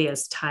not really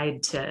as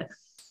tied to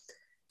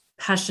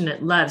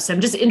passionate love. So I'm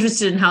just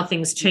interested in how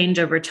things change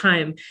over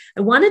time.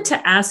 I wanted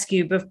to ask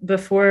you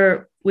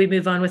before we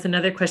move on with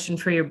another question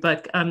for your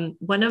book.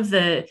 One of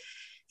the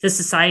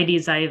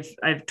societies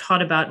I've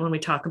taught about when we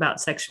talk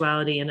about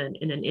sexuality in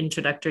an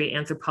introductory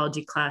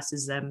anthropology class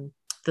is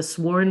the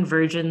Sworn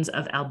Virgins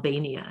of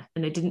Albania.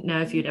 And I didn't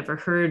know if you'd ever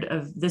heard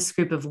of this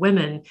group of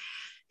women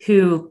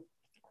who,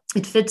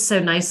 it fits so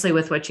nicely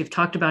with what you've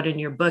talked about in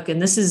your book. And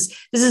this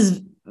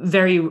is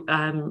very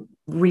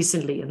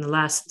recently in the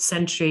last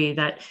century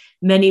that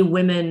many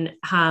women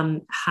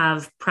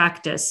have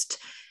practiced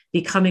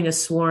becoming a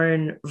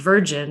sworn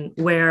virgin,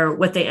 where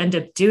what they end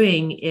up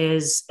doing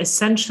is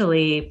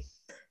essentially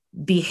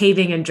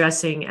behaving and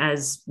dressing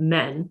as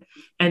men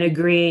and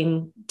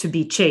agreeing to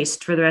be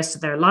chaste for the rest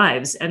of their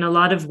lives. And a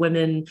lot of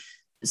women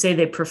say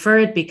they prefer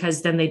it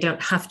because then they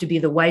don't have to be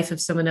the wife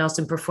of someone else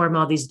and perform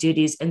all these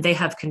duties, and they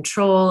have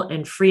control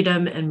and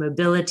freedom and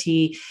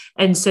mobility.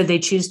 And so they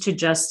choose to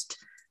just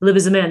live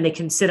as a man. They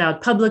can sit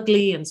out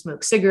publicly and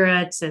smoke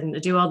cigarettes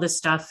and do all this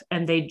stuff,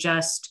 and they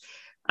just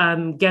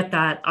get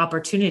that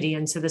opportunity.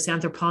 And so this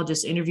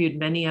anthropologist interviewed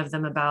many of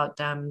them about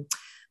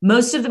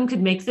most of them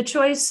could make the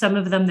choice. Some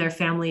of them, their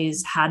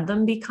families had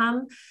them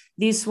become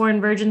these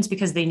sworn virgins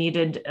because they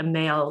needed a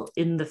male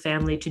in the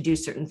family to do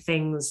certain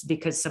things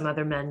because some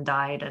other men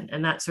died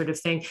and that sort of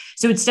thing.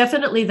 So it's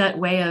definitely that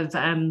way of,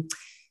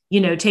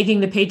 taking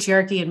the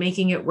patriarchy and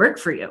making it work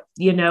for you,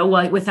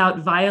 without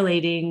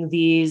violating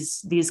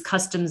these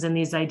customs and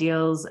these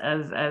ideals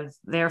of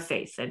their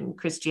faith and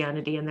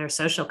Christianity and their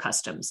social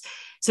customs.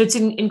 So it's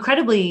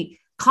incredibly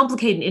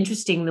complicated and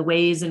interesting the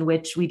ways in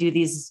which we do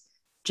these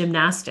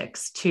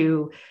gymnastics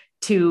to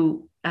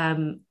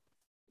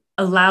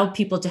allow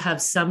people to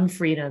have some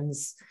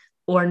freedoms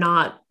or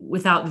not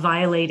without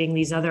violating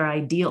these other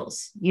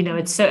ideals.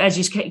 It's so, as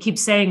you keep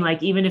saying,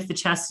 like, even if the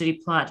chastity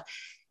plot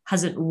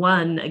hasn't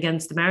won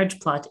against the marriage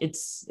plot,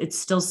 it's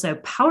still so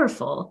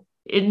powerful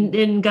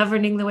in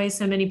governing the way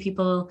so many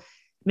people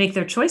make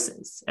their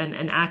choices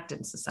and act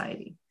in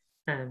society.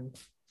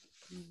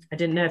 I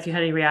didn't know if you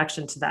had any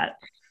reaction to that.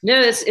 No,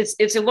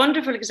 it's a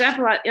wonderful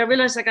example. I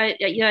realized,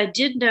 I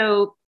did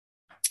know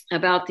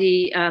about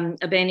the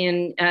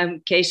Albanian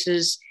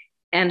cases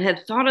and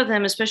had thought of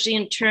them, especially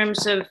in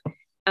terms of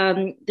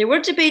there were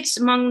debates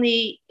among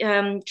the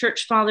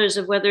church fathers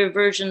of whether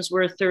virgins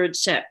were a third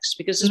sex,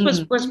 because this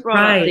was brought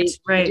up, the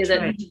idea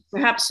that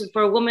perhaps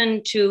for a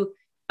woman to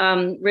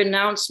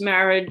renounce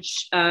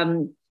marriage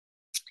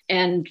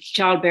and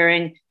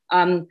childbearing,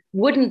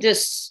 wouldn't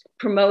this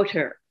promote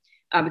her?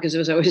 Because it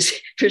was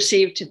always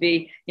perceived to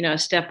be, a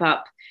step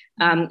up,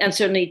 and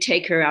certainly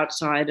take her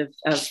outside of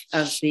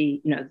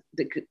the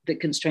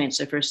constraints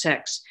of her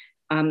sex.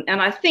 And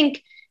I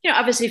think,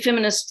 obviously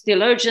feminist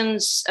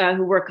theologians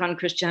who work on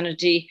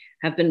Christianity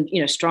have been,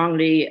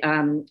 strongly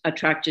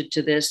attracted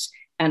to this,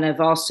 and have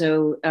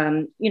also,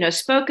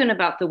 spoken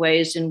about the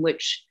ways in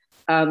which,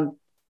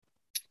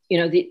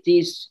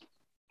 these,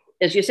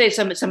 as you say,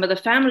 some of the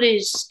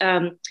families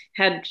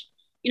had,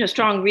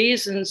 strong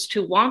reasons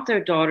to want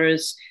their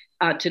daughters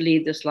to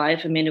lead this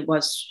life. I mean, it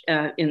was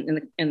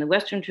in the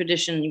Western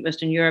tradition,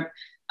 Western Europe,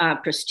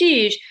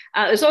 prestige.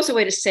 It was also a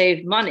way to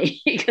save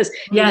money because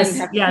you didn't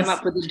have to come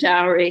up with a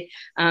dowry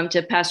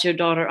to pass your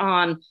daughter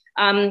on.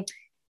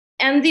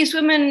 And these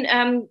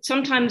women,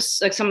 sometimes,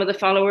 like some of the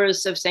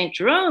followers of Saint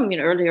Jerome,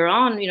 earlier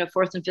on,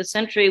 4th and 5th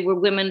century, were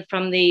women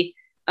from the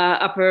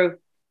upper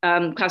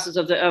classes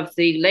of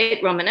the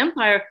late Roman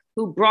Empire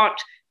who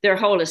brought their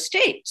whole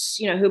estates,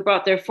 who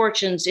brought their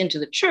fortunes into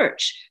the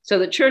church. So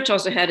the church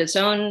also had its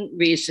own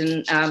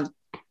reason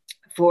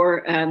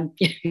for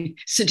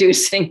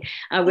seducing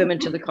women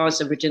to the cause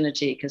of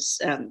virginity, because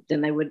then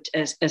they would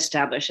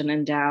establish and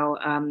endow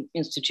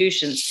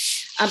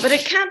institutions. But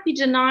it can't be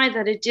denied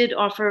that it did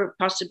offer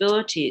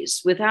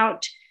possibilities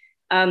without,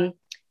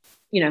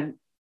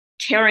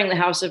 tearing the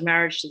house of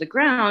marriage to the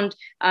ground.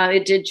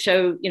 It did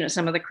show,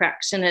 some of the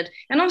cracks in it,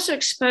 and also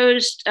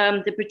exposed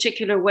the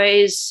particular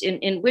ways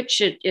in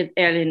which it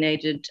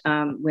alienated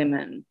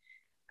women.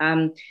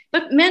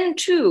 But men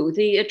too,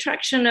 the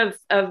attraction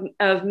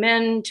of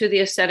men to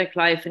the ascetic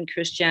life in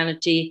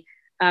Christianity.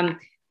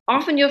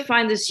 Often you'll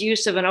find this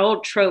use of an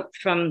old trope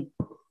from,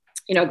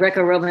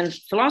 Greco-Roman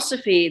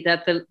philosophy,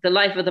 that the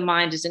life of the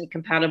mind is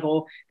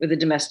incompatible with the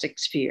domestic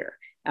sphere.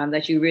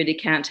 That you really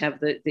can't have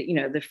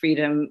the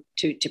freedom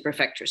to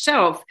perfect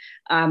yourself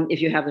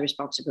if you have the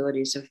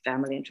responsibilities of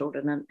family and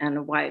children and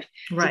a wife.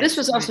 Right. So this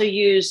was also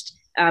used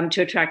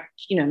to attract,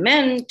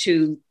 men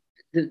to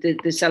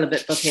the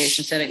celibate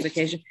vocation, ascetic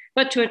vocation,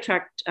 but to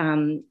attract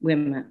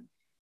women.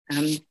 I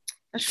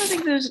was trying to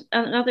think there's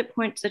another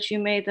point that you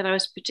made that I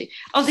was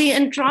the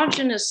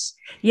androgynous.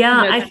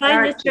 Yeah, I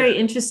find it very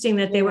interesting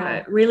that they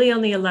were really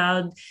only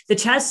allowed, the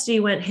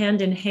chastity went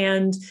hand in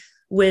hand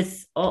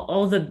with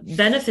all the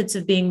benefits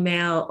of being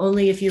male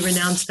only if you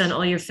renounced then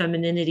all your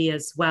femininity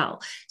as well.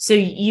 So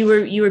you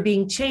were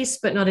being chaste,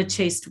 but not a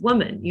chaste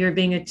woman. You were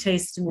being a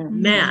chaste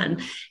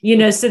man,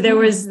 so there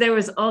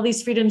was all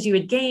these freedoms you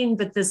would gain,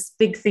 but this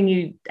big thing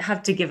you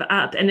have to give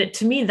up. And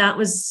to me, that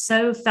was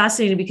so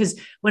fascinating, because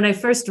when I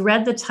first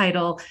read the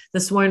title,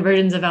 The Sworn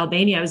Virgins of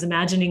Albania, I was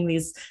imagining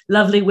these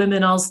lovely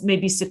women all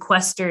maybe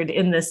sequestered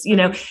in this,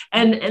 and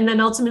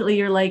then ultimately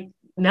you're like,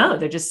 no,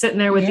 they're just sitting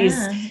there with these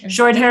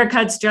short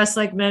haircuts, dressed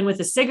like men with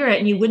a cigarette,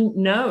 and you wouldn't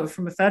know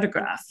from a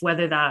photograph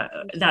whether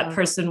that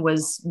person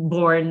was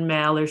born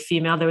male or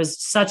female. There was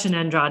such an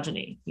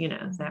androgyny,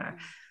 there.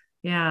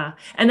 Yeah.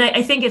 And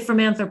I think from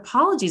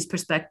anthropology's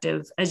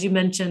perspective, as you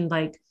mentioned,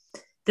 like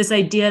this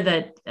idea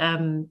that,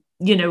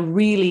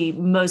 really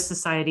most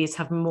societies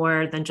have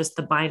more than just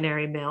the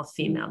binary male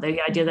female. The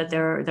idea that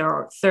there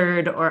are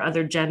third or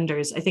other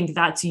genders, I think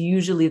that's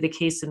usually the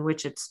case in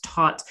which it's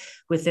taught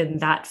within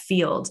that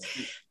field.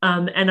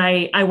 And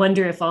I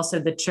wonder if also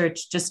the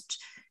church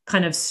just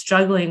kind of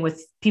struggling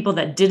with people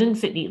that didn't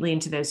fit neatly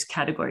into those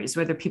categories,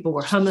 whether people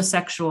were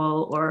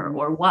homosexual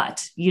or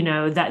what,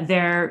 that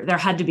there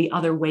had to be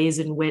other ways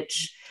in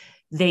which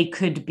they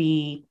could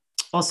be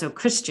also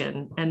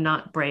Christian and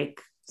not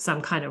break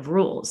some kind of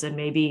rules. And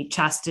maybe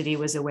chastity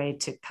was a way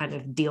to kind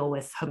of deal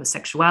with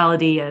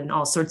homosexuality and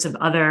all sorts of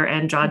other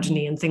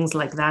androgyny and things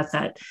like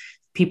that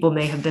people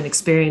may have been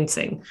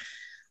experiencing.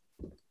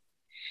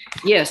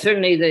 Yeah,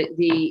 certainly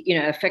the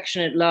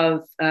affectionate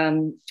love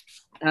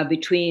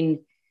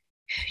between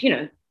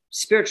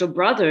spiritual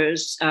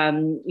brothers,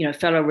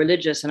 fellow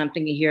religious, and I'm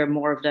thinking here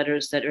more of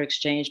letters that are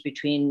exchanged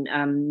between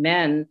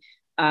men,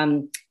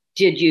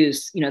 did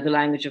use the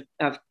language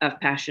of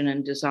passion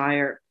and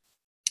desire,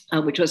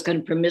 which was kind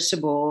of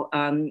permissible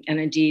and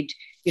indeed,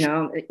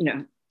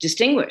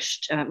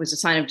 distinguished. It was a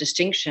sign of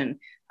distinction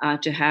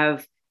to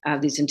have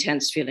these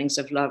intense feelings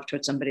of love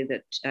towards somebody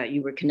that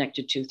you were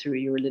connected to through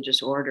your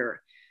religious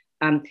order.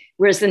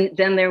 Whereas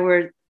then there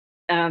were,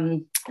 I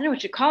don't know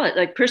what you call it,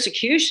 like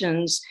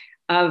persecutions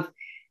of,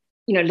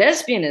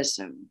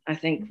 lesbianism, I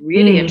think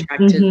really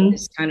attracted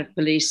this kind of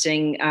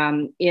policing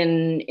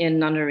in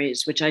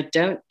nunneries, which I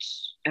don't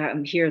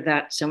hear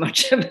that so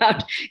much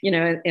about,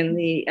 in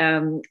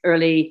the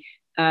early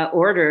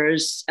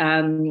orders,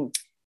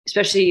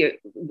 especially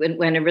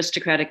when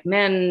aristocratic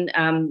men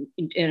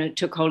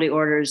took holy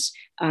orders,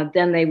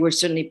 then they were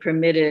certainly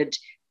permitted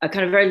a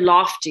kind of very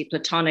lofty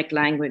Platonic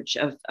language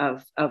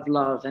of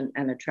love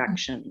and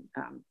attraction.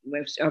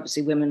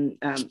 Obviously, women,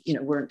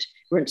 weren't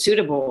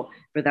suitable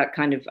for that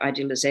kind of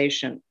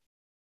idealization.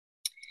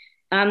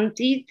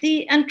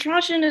 The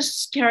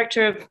androgynous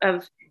character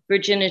of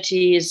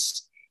virginity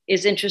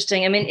is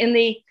interesting. I mean, in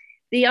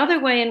the other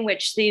way in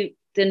which the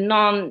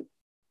non,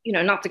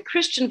 not the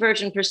Christian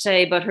virgin per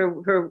se, but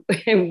her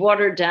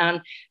watered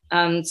down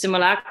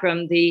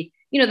simulacrum, the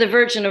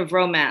virgin of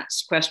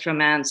romance, quest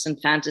romance, and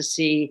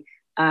fantasy.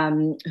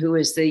 Who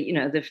is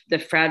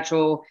the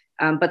fragile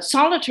but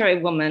solitary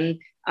woman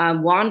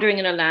wandering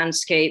in a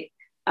landscape,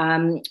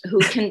 who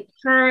can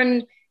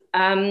turn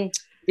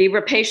the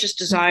rapacious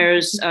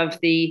desires of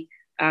the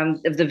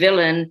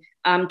villain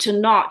to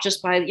naught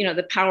just by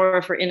the power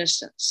of her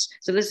innocence.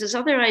 So there's this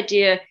other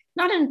idea,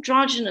 not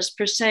androgynous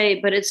per se,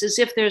 but it's as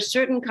if there's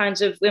certain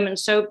kinds of women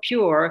so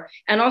pure,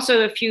 and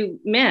also a few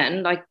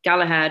men like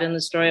Galahad in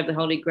the story of the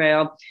Holy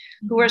Grail,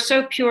 who are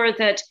so pure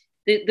that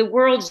the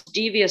world's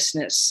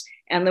deviousness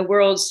and the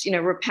world's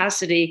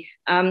rapacity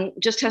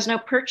just has no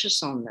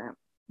purchase on them.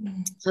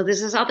 So there's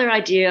this other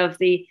idea of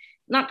the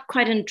not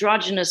quite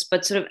androgynous,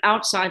 but sort of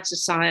outside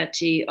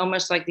society,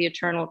 almost like the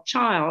eternal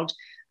child,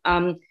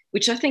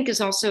 which I think is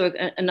also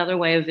another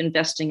way of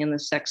investing in the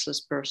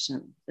sexless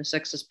person. The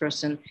sexless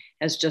person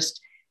has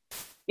just,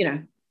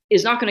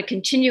 is not going to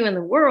continue in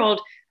the world.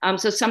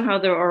 So somehow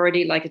they're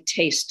already like a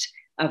taste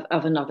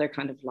of another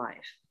kind of life.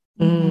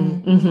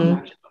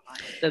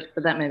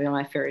 But that may be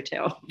my fairy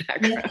tale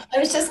background. I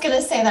was just going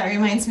to say that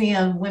reminds me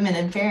of women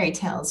in fairy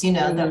tales.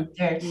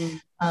 Certain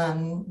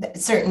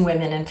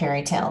women in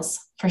fairy tales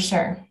for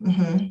sure.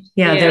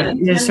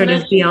 They're sort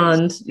of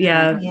beyond.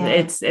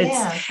 It's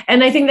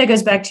and I think that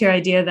goes back to your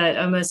idea that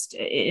almost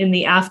in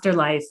the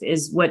afterlife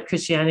is what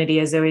Christianity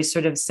has always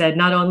sort of said.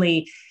 Not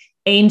only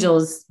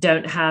angels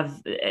don't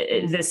have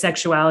the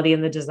sexuality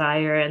and the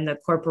desire and the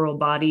corporal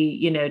body,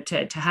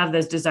 to have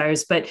those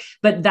desires, but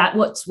that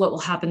what will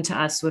happen to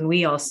us when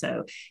we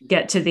also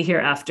get to the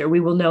hereafter.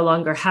 We will no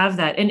longer have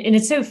that. And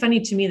it's so funny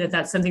to me that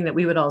that's something that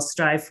we would all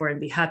strive for and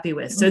be happy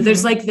with. So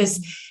there's like this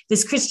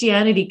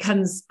Christianity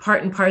comes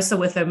part and parcel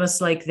with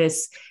almost like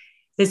this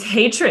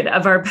hatred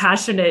of our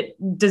passionate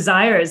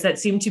desires that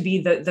seem to be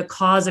the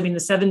cause. I mean,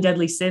 the 7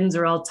 deadly sins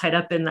are all tied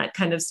up in that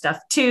kind of stuff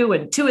too.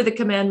 And 2 of the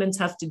commandments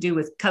have to do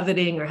with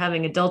coveting or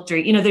having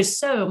adultery. There's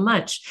so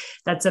much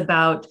that's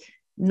about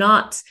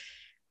not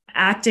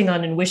acting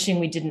on and wishing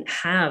we didn't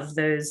have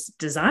those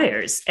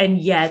desires. And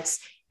yet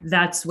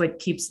that's what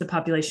keeps the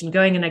population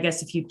going. And I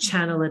guess if you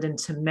channel it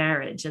into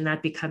marriage, and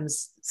that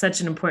becomes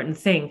such an important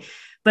thing.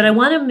 But I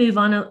want to move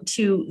on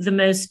to the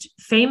most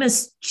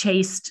famous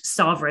chaste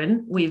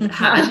sovereign we've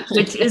had,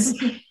 which is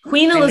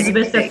Queen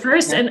Elizabeth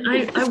I. And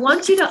I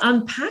want you to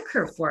unpack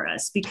her for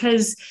us,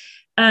 because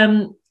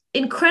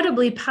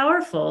incredibly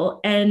powerful.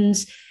 And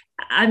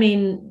I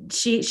mean,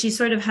 she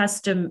sort of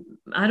has to,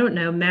 I don't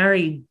know,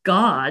 marry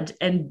God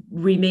and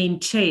remain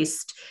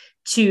chaste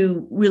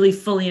to really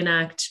fully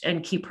enact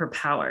and keep her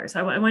powers.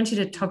 I want you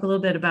to talk a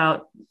little bit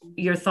about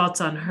your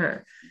thoughts on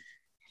her.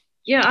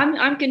 Yeah,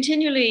 I'm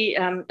continually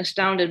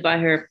astounded by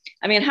her.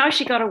 I mean, how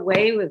she got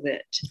away with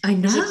it. I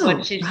know,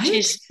 right?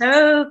 She's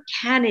so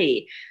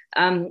canny.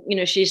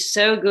 She's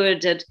so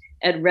good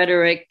at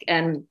rhetoric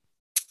and,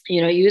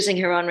 using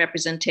her own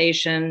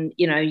representation,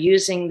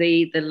 using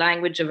the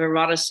language of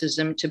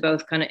eroticism to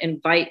both kind of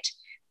invite,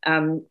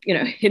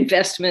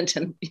 investment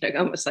and,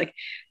 almost like,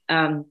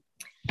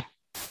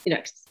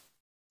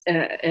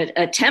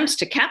 attempts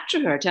to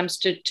capture her, attempts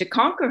to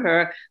conquer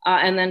her,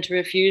 and then to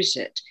refuse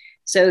it.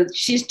 So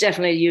she's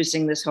definitely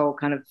using this whole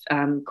kind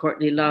of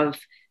courtly love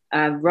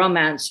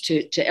romance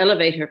to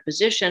elevate her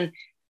position,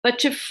 but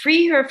to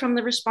free her from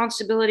the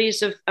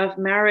responsibilities of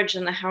marriage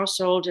and the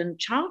household and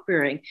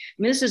childbearing. I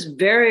mean, this is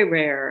very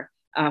rare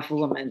for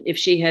women. If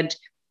she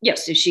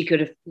could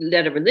have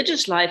led a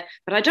religious life,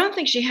 but I don't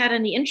think she had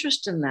any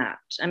interest in that.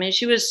 I mean,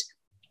 she was,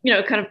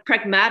 kind of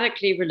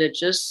pragmatically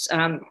religious,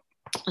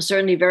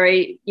 certainly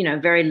very,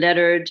 very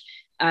lettered,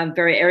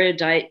 very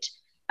erudite.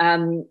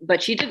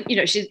 But she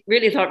didn't, she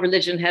really thought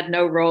religion had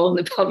no role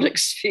in the public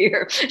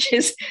sphere.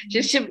 She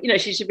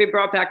should be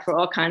brought back for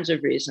all kinds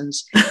of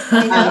reasons.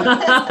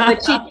 But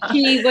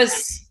she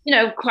was,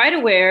 quite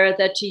aware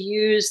that to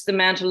use the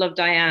mantle of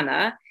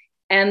Diana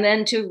and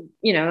then to,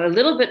 a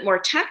little bit more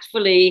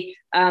tactfully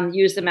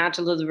use the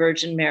mantle of the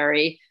Virgin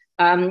Mary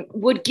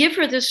would give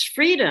her this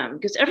freedom,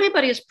 because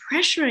everybody is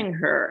pressuring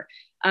her.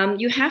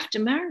 You have to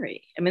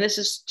marry. I mean, this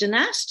is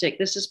dynastic.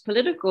 This is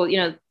political.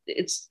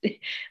 It's,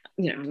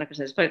 I'm not going to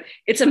say this, but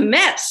it's a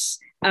mess.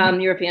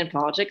 European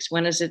politics.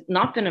 When has it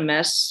not been a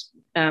mess?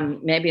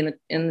 Maybe in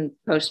the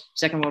post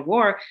Second World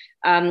War.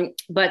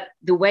 But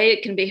the way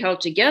it can be held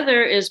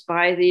together is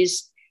by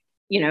these,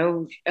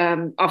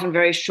 often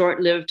very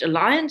short-lived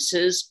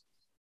alliances,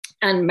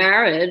 and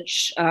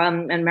marriage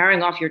and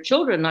marrying off your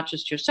children, not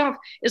just yourself,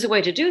 is a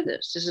way to do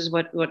this. This is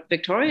what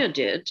Victoria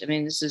did. I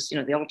mean, this is,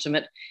 the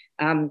ultimate,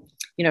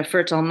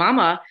 fertile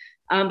mama.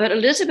 But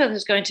Elizabeth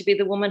is going to be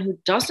the woman who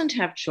doesn't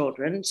have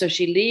children. So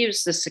she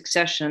leaves the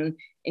succession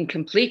in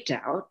complete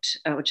doubt,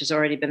 which has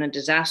already been a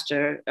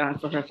disaster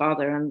for her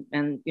father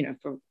and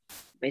for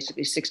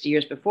basically 60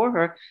 years before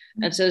her,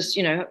 and says,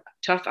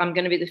 tough, I'm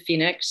going to be the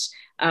phoenix.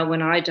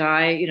 When I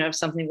die,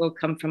 something will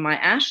come from my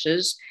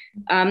ashes.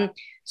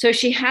 So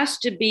she has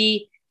to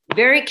be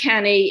very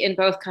canny in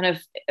both kind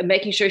of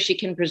making sure she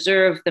can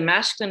preserve the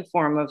masculine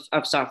form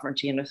of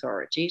sovereignty and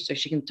authority. So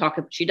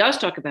she does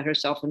talk about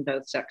herself in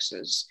both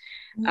sexes,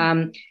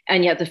 and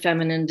yet the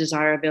feminine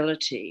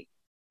desirability.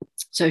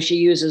 So she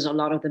uses a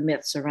lot of the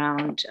myths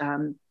around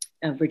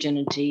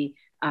virginity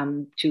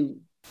to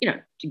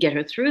get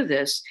her through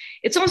this.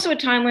 It's also a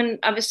time when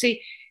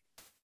obviously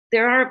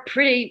there are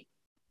pretty,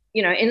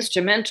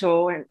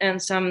 instrumental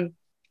and some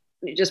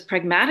just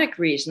pragmatic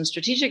reasons,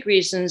 strategic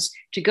reasons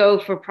to go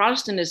for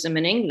Protestantism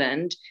in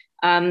England.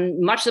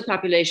 Much of the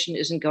population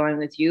isn't going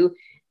with you.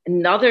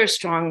 Another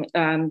strong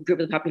group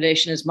of the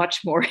population is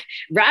much more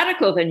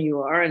radical than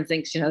you are and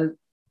thinks,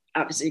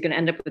 obviously you're going to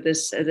end up with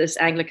this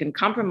Anglican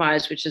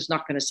compromise, which is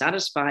not going to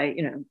satisfy,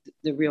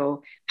 the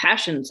real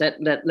passions that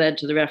led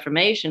to the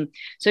Reformation.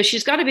 So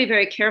she's got to be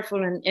very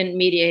careful in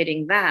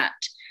mediating that,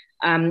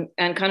 and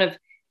kind of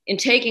in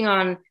taking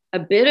on a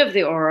bit of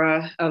the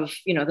aura of,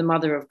 the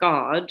Mother of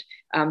God,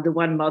 the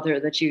one mother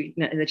that you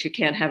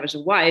can't have as a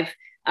wife.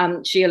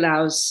 She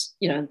allows,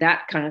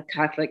 that kind of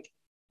Catholic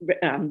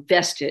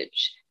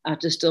vestige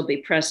to still be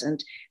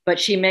present, but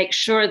she makes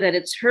sure that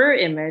it's her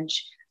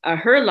image,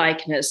 her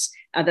likeness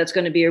that's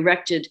going to be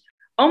erected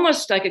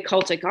almost like a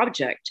cultic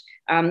object.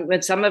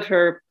 With some of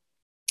her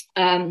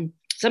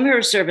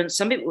servants,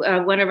 some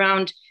went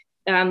around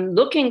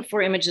looking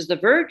for images of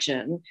the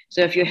Virgin.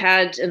 So if you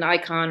had an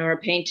icon or a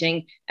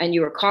painting and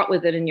you were caught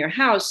with it in your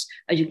house,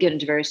 you get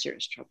into very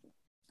serious trouble.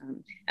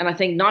 And I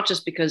think not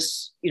just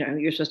because,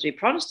 you're supposed to be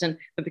Protestant,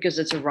 but because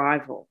it's a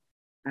rival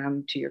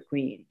to your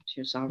queen, to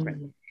your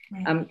sovereign.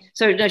 Mm-hmm.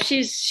 So no,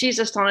 she's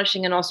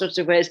astonishing in all sorts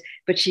of ways,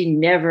 but she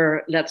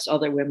never lets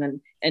other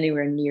women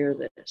anywhere near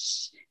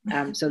this.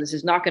 So this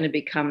is not going to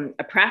become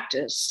a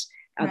practice,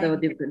 although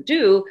people can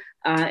do.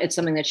 It's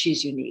something that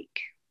she's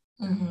unique.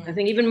 Mm-hmm. I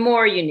think even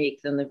more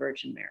unique than the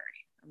Virgin Mary.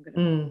 I'm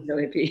going to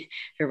really be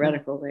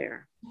heretical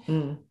there.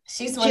 Mm.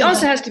 She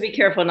also has to be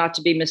careful not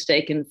to be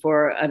mistaken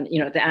for an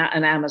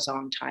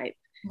Amazon type,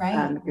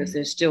 right? Because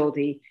there's still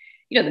the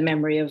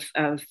memory of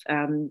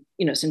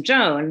St.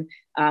 Joan,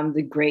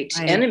 the great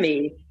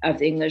enemy of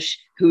the English,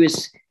 who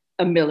is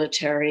a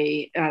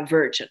military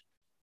virgin.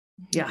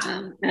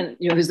 Yeah, and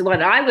who's the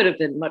one I would have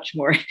been much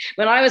more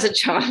when I was a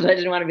child. I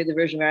didn't want to be the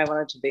Virgin Mary. I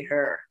wanted to be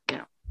her.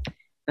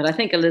 But I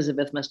think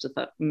Elizabeth must have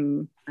thought,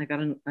 I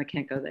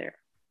can't go there.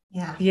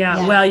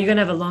 Yeah. Well, you're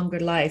gonna have a longer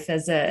life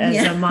as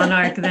a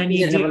monarch than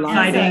you do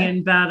fighting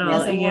in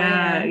battle.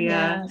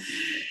 Yeah.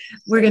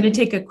 We're gonna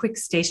take a quick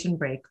station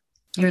break.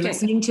 You're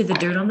listening to The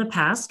Dirt on the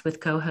Past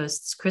with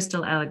co-hosts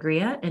Crystal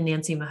Alegria and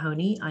Nancy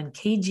Mahoney on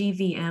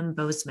KGVM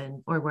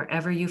Bozeman, or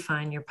wherever you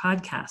find your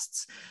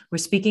podcasts. We're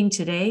speaking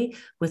today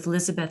with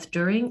Lisabeth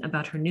During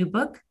about her new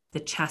book, The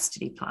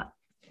Chastity Plot.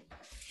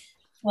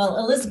 Well,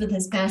 Elizabeth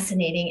is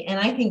fascinating. And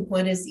I think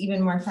what is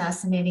even more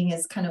fascinating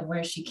is kind of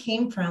where she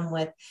came from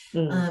with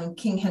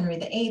King Henry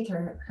VIII,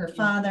 her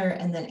father,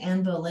 and then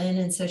Anne Boleyn.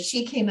 And so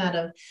she came out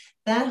of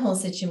that whole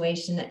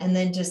situation and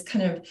then just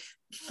kind of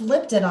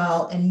flipped it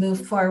all and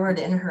moved forward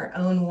in her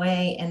own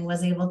way and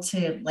was able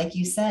to, like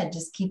you said,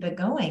 just keep it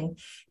going,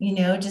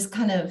 just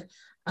kind of,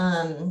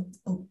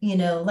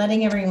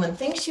 letting everyone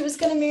think she was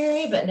going to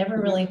marry, but never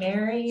really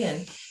marry.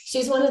 And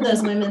she's one of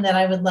those women that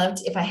I would love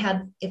to,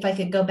 if I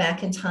could go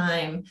back in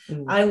time,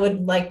 I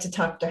would like to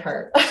talk to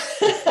her.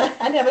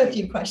 I'd have a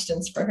few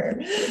questions for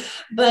her,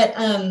 but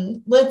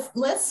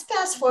let's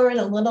fast forward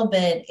a little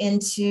bit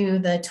into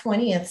the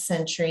 20th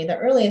century, the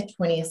earliest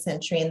 20th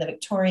century in the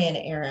Victorian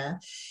era.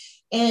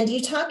 And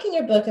you talk in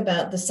your book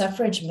about the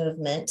suffrage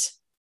movement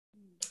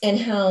and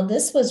how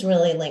this was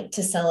really linked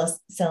to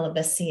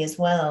celibacy as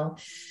well.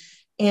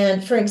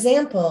 And for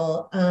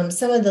example,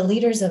 some of the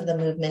leaders of the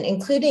movement,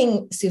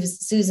 including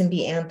Susan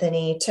B.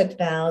 Anthony, took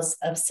vows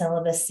of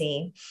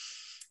celibacy,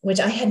 which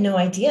I had no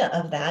idea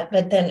of that.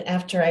 But then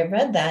after I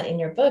read that in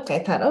your book, I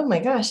thought, oh my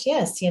gosh,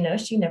 yes,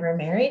 she never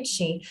married.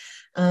 She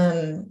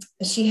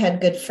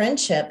had good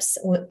friendships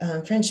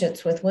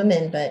with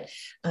women, but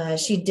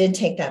she did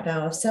take that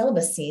vow of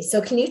celibacy.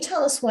 So can you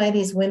tell us why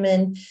these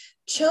women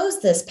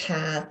chose this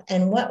path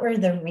and what were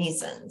the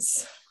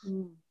reasons?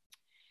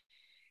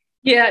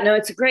 Yeah, no,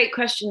 it's a great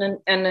question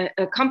and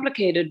a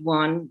complicated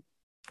one.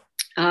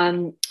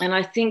 And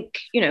I think,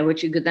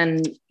 what you could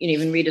then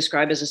even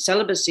redescribe as a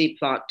celibacy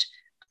plot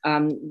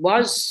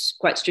was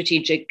quite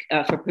strategic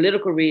for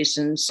political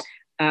reasons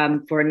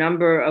for a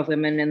number of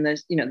women in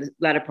the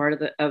latter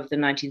part of the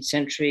 19th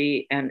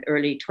century and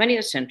early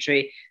 20th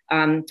century.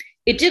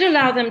 It did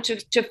allow them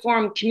to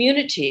form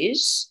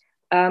communities,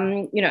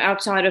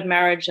 outside of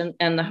marriage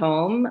and the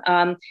home,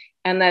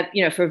 and that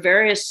for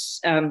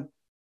various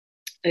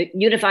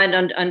unified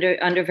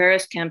under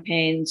various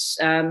campaigns,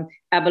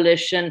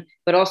 abolition,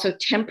 but also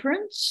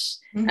temperance.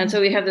 Mm-hmm. And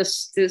so we have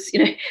this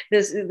the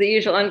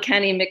usual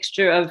uncanny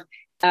mixture of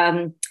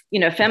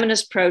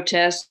feminist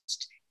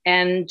protest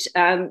and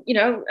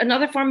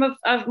another form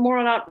of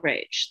moral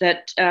outrage,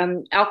 that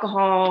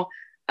alcohol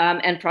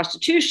and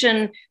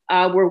prostitution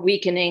were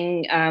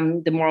weakening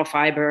the moral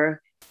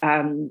fiber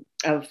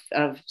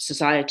of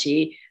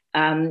society.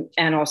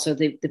 And also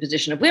the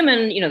position of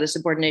women, the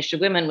subordination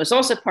of women was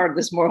also part of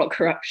this moral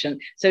corruption.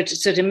 So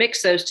to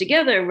mix those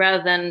together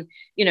rather than,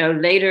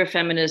 later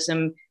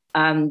feminism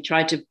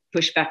tried to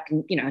push back,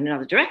 in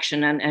another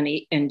direction and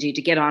indeed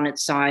to get on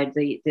its side,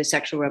 the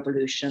sexual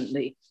revolution,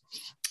 the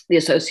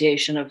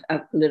association of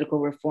political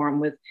reform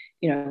with,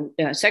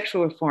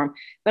 sexual reform.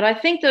 But I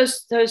think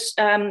those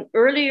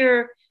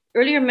earlier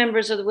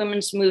members of the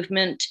women's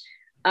movement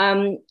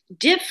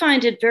did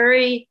find it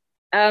very,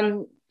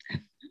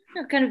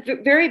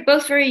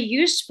 both very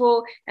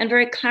useful and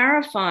very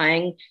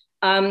clarifying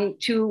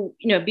to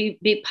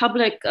be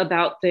public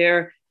about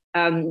their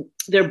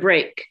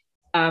break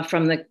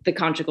from the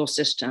conjugal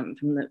system,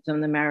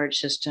 from the marriage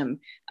system,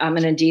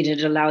 and indeed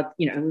it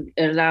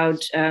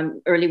allowed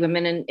early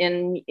women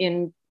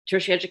in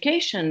tertiary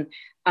education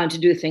to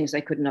do things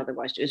they couldn't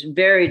otherwise do. It was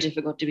very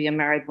difficult to be a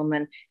married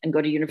woman and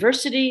go to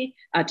university,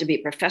 to be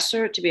a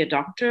professor, to be a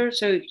doctor.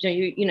 So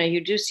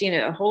you do see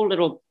a whole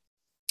little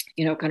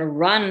kind of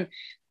run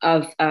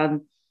of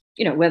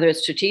whether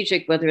it's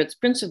strategic, whether it's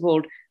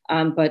principled,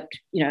 but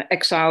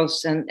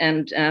exiles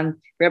and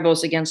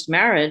rebels against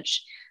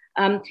marriage.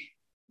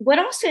 What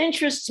also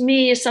interests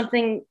me is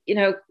something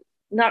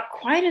not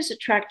quite as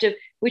attractive,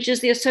 which is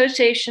the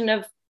association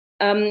of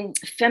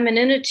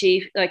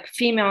femininity, like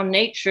female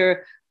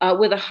nature,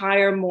 with a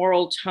higher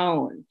moral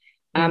tone,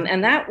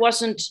 and that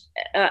wasn't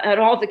at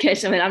all the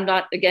case. I mean, I'm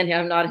not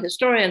a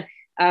historian.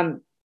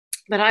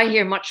 But I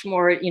hear much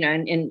more,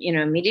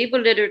 in medieval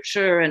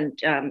literature and,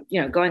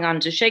 going on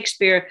to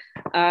Shakespeare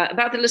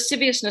about the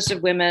lasciviousness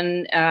of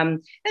women. I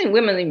think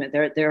women,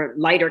 they're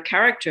lighter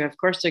character. Of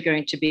course, they're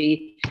going to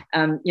be,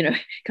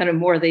 kind of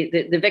more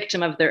the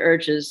victim of their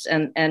urges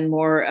and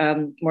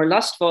more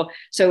lustful.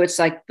 So it's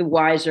like the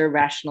wiser,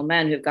 rational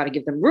men who've got to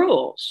give them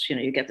rules.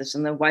 You get this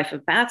in the Wife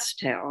of Bath's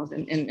tale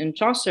in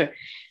Chaucer.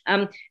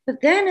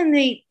 But then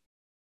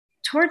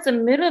towards the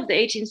middle of the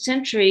 18th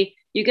century,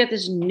 you get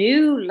this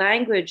new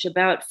language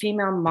about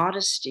female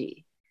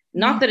modesty.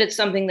 Not that it's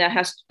something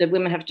that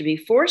women have to be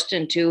forced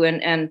into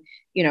and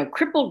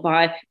crippled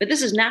by, but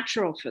this is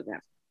natural for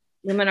them.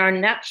 Women are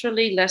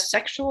naturally less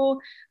sexual,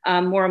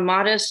 more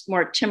modest,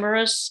 more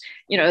timorous.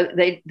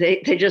 They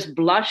just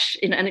blush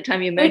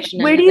anytime you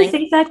mention Where anything. do you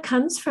think that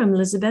comes from,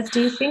 Lisabeth?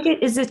 Do you think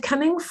is it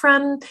coming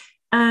from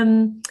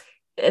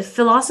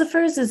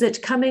philosophers? Is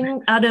it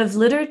coming out of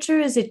literature?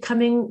 Is it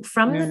coming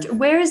from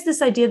where is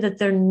this idea that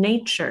they're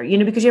nature?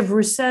 Because you have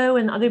Rousseau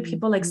and other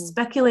people like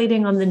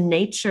speculating on the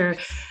nature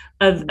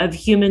of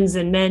humans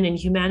and men and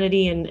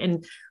humanity,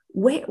 and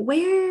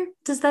where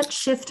does that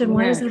shift and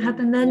why does that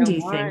happen then? Do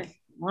you think?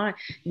 Why?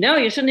 No,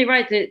 you're certainly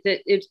right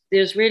that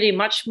there's really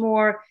much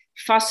more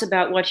fuss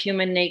about what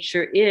human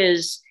nature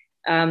is.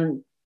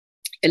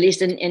 At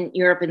least in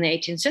Europe in the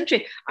 18th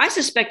century. I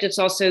suspect it's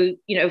also,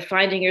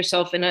 finding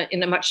yourself in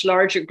a much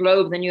larger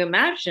globe than you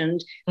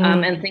imagined,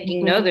 and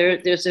thinking, no,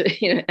 there's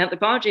a,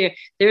 anthropology,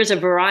 there's a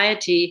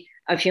variety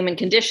of human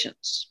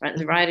conditions, right?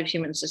 A variety of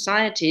human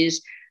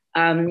societies.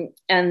 And,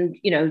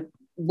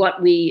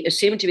 what we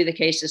assume to be the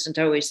case isn't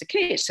always the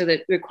case. So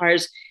that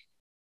requires,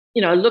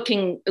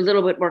 looking a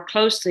little bit more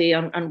closely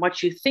on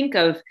what you think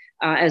of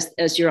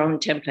as your own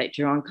template,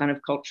 your own kind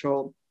of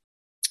cultural,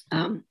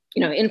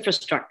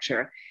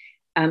 infrastructure.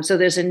 So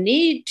there's a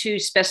need to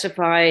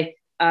specify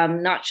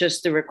not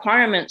just the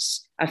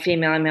requirements of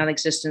female and male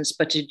existence,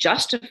 but to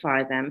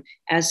justify them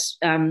as,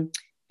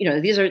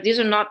 these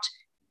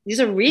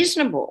are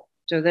reasonable.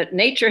 So that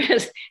nature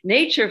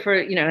for,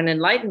 an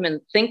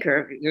Enlightenment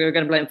thinker, you're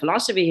going to blame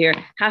philosophy here,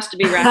 has to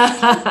be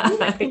rational.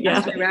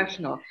 Has to be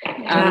rational.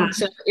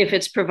 So if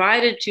it's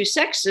provided to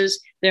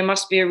sexes, there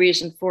must be a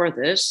reason for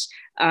this.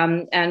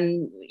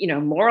 And,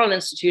 moral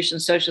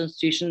institutions, social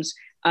institutions,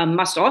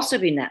 must also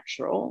be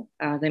natural.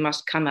 They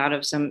must come out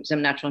of some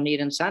natural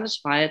need and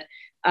satisfy it.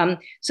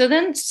 So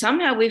then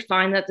somehow we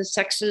find that the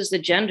sexes, the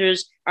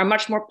genders, are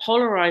much more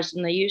polarized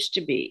than they used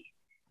to be.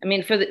 I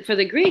mean, for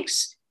the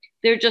Greeks,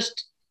 they're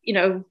just,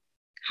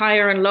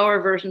 higher and lower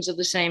versions of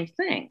the same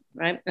thing,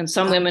 right? And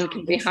some women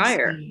can be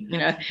higher,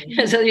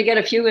 And so you get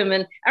a few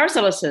women.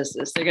 Aristotle says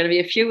this: there are going to be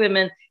a few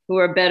women who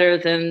are better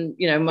than,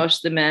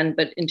 most of the men,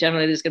 but in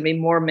general, there's going to be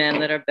more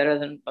men that are better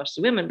than most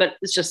of the women. But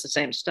it's just the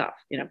same stuff,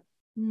 And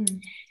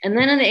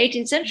then in the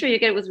 18th century, you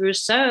get it with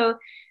Rousseau,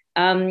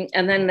 and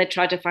then they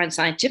try to find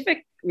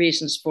scientific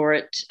reasons for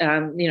it,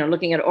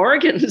 looking at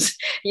organs,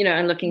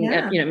 and looking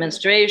at,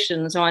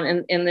 menstruation and so on.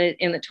 In the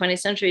 20th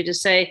century, to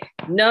say,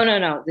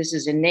 no, this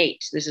is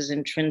innate, this is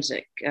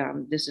intrinsic,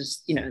 this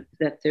is,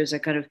 that there's a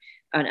kind of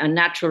a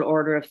natural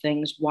order of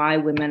things, why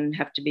women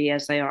have to be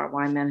as they are,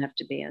 why men have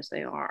to be as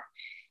they are.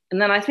 And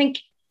then I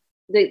think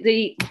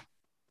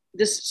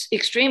this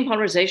extreme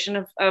polarization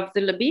of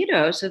the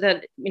libido, so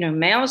that,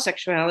 male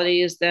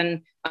sexuality is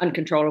then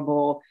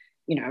uncontrollable,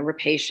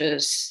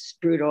 rapacious,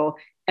 brutal,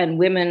 and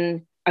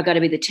women are going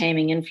to be the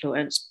taming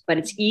influence, but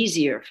it's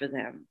easier for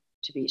them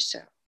to be so.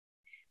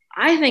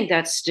 I think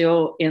that's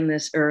still in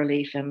this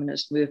early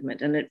feminist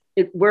movement, and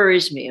it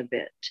worries me a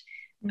bit,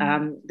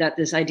 that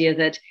this idea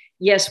that,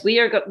 yes, we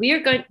have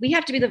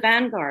to be the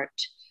vanguard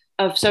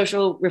of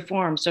social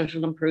reform,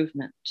 social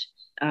improvement.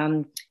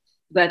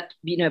 But,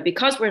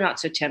 because we're not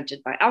so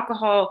tempted by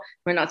alcohol,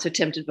 we're not so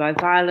tempted by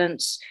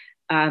violence,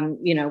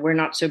 we're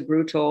not so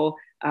brutal,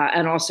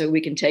 and also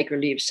we can take or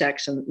leave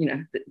sex, and,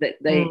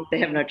 they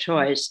have no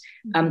choice.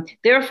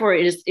 Therefore,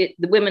 the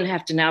women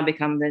have to now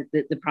become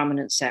the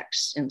prominent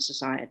sex in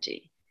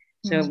society.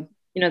 So,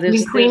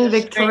 there's Queen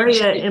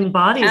Victoria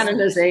embodies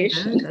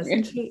canonization.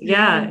 Doesn't she?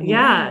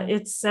 Yeah.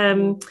 It's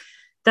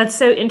that's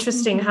so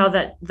interesting how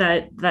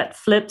that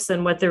flips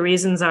and what the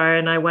reasons are.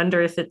 And I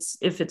wonder if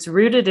it's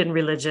rooted in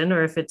religion,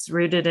 or if it's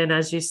rooted in,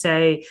 as you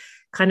say,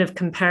 kind of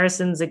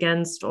comparisons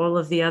against all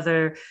of the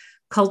other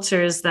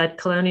cultures that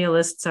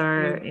colonialists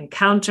are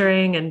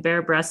encountering, and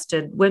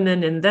bare-breasted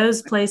women in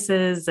those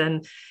places.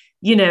 And,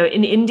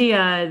 in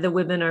India, the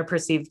women are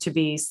perceived to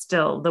be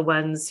still the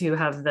ones who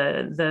have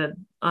the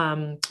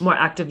more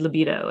active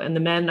libido, and the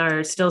men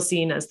are still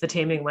seen as the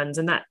taming ones.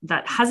 And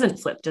that hasn't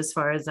flipped, as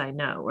far as I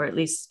know, or at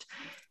least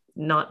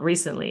not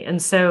recently.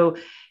 And so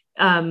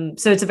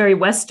it's a very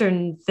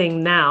Western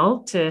thing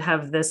now to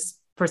have this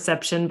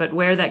perception, but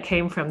where that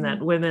came from,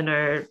 that women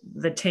are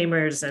the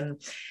tamers,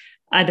 and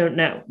I don't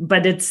know,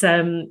 but it's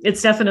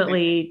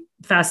definitely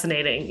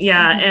fascinating.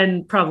 Yeah.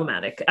 And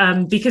problematic.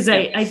 Because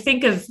I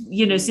think of,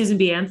 Susan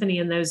B. Anthony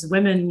and those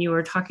women you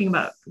were talking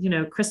about,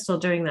 Crystal,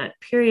 during that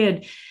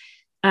period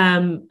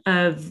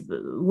of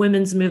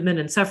women's movement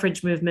and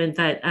suffrage movement,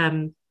 that,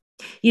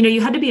 you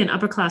had to be an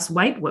upper class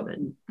white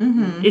woman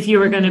if you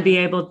were going to be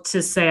able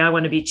to say, I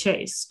want to be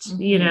chaste.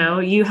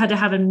 You had to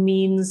have a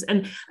means,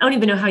 and I don't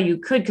even know how you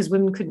could, because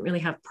women couldn't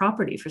really have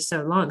property for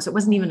so long. So it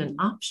wasn't even an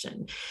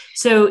option.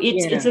 So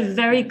it's a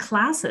very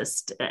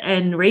classist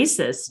and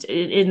racist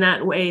in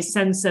that way,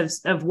 sense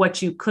of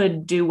what you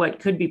could do, what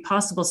could be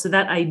possible. So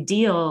that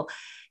ideal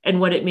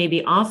and what it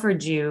maybe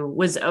offered you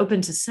was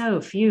open to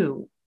so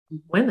few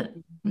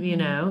women,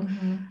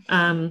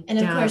 and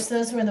of course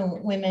those were the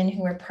women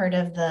who were part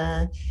of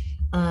the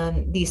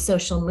these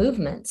social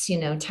movements,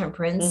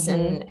 temperance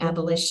and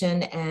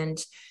abolition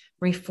and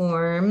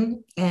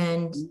reform,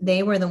 and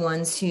they were the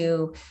ones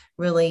who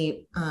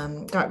really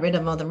got rid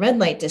of all the red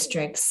light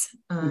districts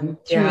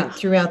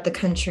throughout the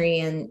country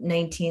in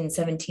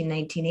 1917,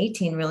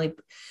 1918, really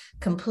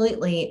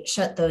completely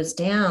shut those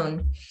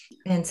down.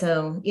 And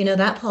so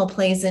that Paul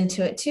plays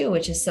into it too,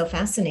 which is so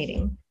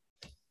fascinating.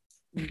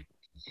 Yeah,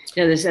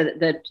 there's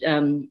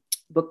that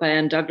book by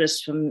Anne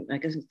Douglas from, I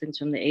guess it's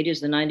from the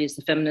 80s, the 90s,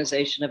 The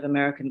Feminization of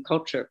American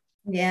Culture.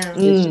 Yeah,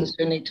 it's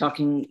certainly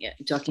talking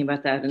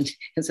about that and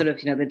sort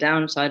of the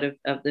downside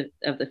of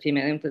the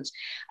female influence.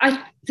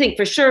 I think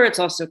for sure it's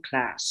also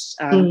class.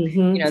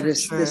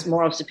 This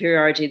moral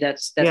superiority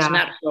that's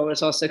natural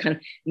is also kind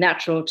of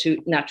natural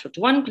to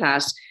one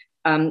class,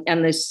 and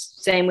the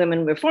same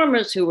women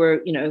reformers who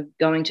were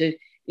going to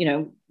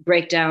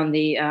break down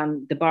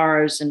the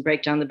bars and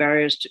break down the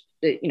barriers to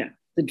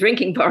the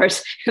drinking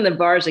bars and the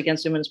bars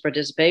against women's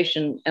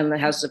participation and the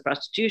houses of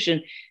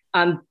prostitution.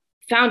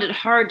 Found it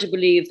hard to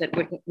believe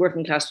that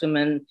working class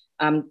women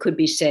could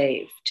be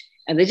saved,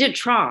 and they did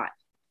try,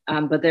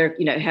 but they're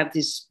have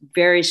these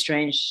very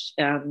strange,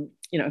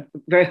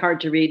 very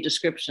hard to read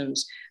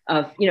descriptions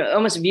of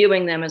almost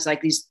viewing them as like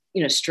these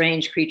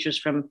strange creatures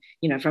from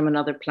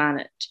another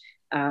planet,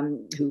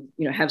 who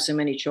have so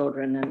many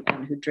children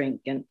and who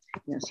drink and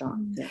so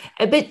on.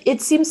 Yeah. But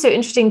it seems so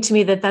interesting to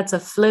me that that's a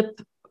flip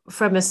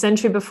from a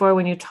century before,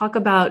 when you talk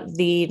about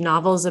the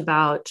novels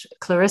about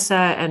Clarissa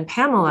and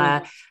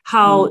Pamela,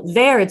 how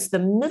there it's the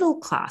middle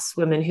class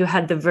women who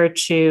had the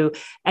virtue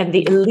and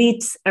the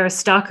elite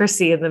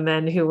aristocracy and the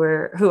men who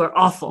were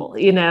awful,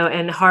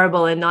 and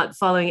horrible and not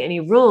following any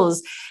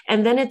rules.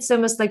 And then it's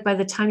almost like by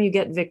the time you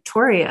get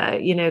Victoria,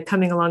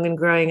 coming along and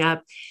growing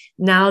up,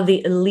 now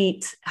the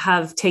elite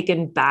have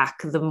taken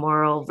back the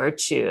moral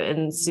virtue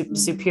and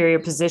superior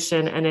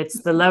position, and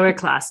it's the lower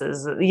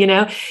classes,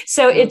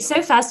 So it's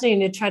so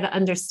fascinating to try to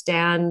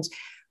understand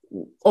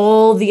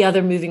all the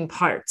other moving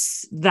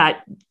parts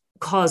that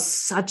cause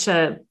such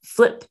a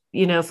flip,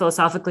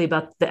 philosophically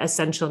about the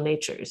essential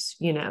natures,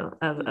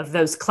 of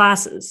those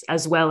classes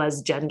as well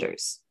as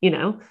genders.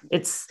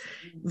 It's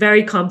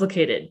very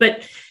complicated.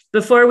 But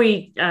before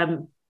we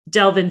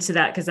delve into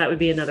that, because that would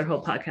be another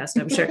whole podcast,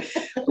 I'm sure,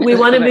 we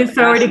want to move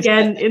forward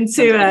again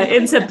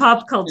into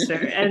pop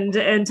culture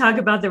and talk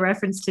about the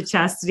reference to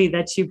chastity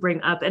that you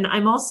bring up. And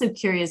I'm also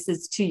curious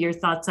as to your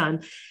thoughts on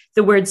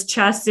the words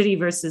chastity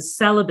versus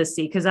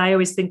celibacy, because I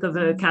always think of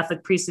a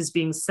Catholic priest as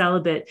being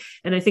celibate,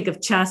 and I think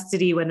of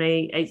chastity when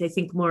I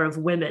think more of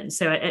women.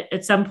 So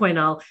at some point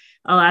I'll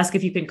ask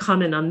if you can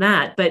comment on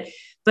that. But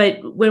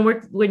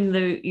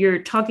when you're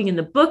talking in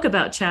the book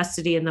about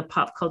chastity and the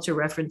pop culture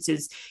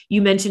references,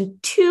 you mentioned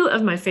two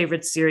of my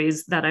favorite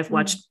series that I've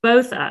watched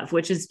both of,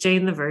 which is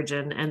Jane the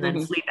Virgin and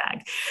then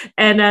Fleabag.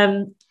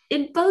 And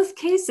in both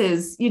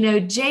cases,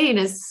 Jane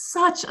is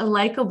such a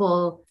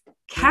likable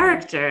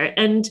character,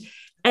 and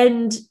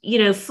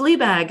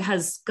Fleabag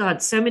has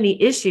got so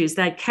many issues,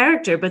 that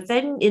character, but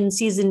then in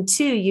season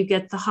 2 you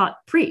get the hot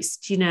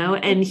priest,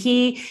 and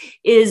he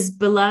is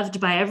beloved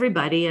by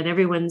everybody, and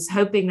everyone's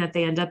hoping that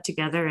they end up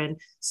together.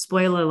 And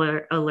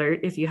spoiler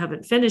alert, if you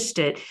haven't finished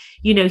it,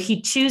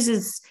 he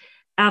chooses,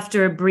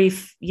 after a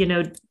brief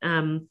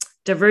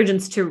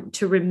divergence, to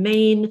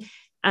remain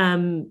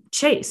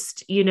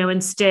chaste,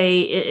 and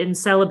stay in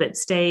celibate,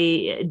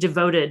 stay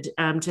devoted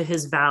to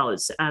his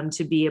vows,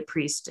 to be a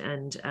priest,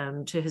 and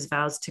to his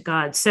vows to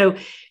God. So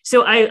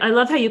I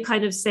love how you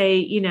kind of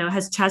say,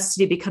 has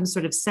chastity become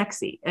sort of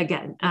sexy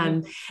again?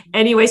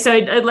 Anyway, so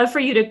I'd love for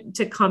you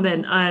to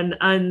comment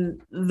on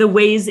the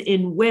ways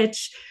in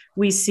which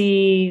we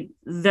see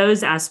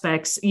those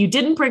aspects. You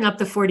didn't bring up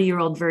the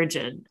 40-year-old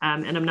virgin,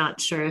 and I'm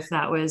not sure if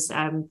that was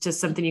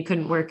just something you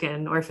couldn't work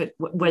in, or if it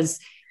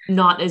was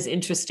not as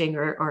interesting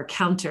or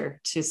counter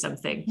to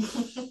something.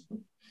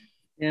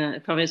 Yeah,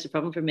 it probably is a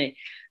problem for me.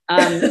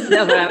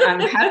 No, but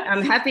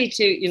I'm happy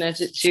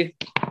to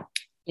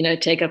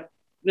take up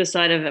the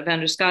side of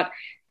Andrew Scott.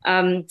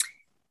 The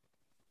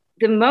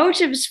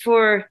motives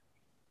for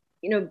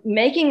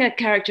making a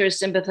character as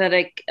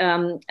sympathetic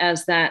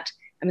as that,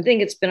 I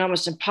think it's been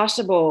almost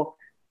impossible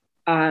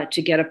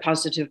to get a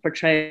positive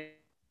portrayal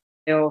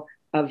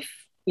of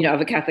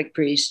a Catholic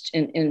priest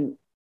in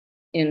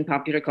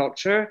popular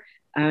culture.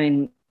 I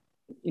mean,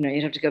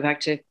 you'd have to go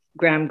back to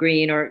Graham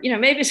Greene, or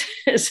maybe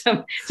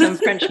some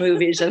French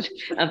movies of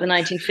the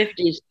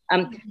 1950s.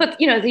 But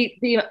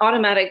the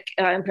automatic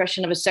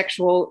impression of a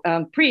sexual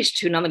priest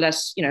who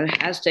nonetheless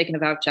has taken a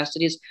vow of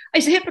chastity is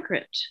a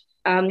hypocrite,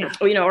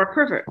 or a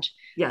pervert,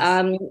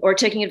 yes. Or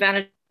taking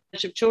advantage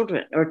of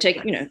children, or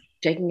taking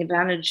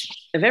advantage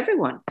of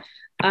everyone.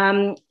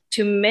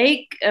 To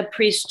make a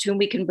priest whom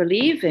we can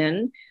believe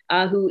in,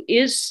 who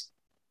is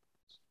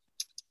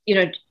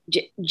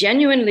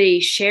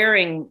genuinely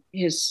sharing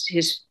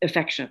his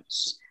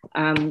affections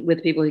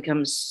with people he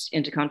comes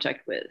into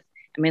contact with.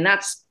 I mean,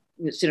 that's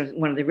sort of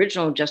one of the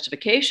original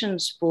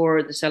justifications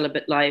for the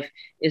celibate life,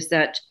 is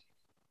that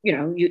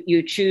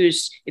you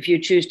choose, if you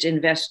choose to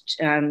invest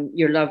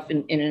your love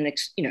in an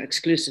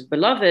exclusive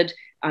beloved,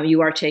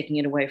 you are taking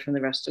it away from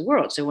the rest of the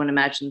world. So one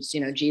imagines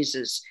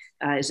Jesus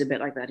is a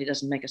bit like that. He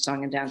doesn't make a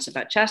song and dance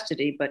about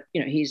chastity, but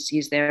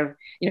he's there.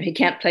 He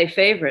can't play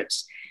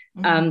favorites.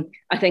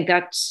 I think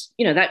that's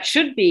that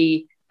should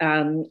be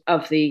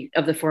of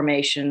the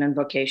formation and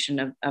vocation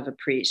of a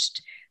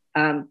priest,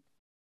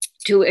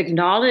 to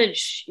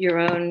acknowledge your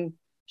own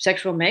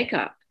sexual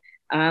makeup,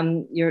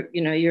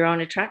 your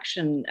own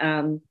attraction,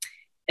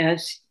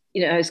 as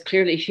as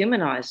clearly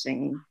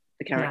humanizing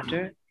the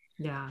character.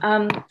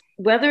 Yeah.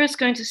 Whether it's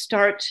going to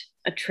start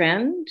a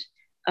trend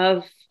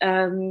of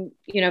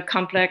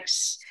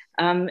complex,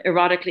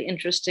 erotically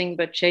interesting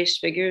but chaste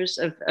figures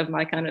of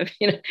my kind of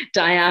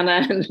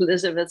Diana and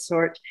Lisabeth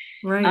sort.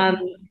 Right.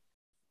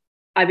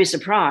 I'd be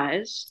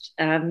surprised,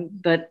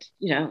 but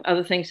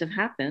other things have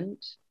happened.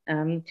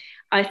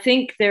 I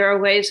think there are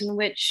ways in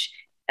which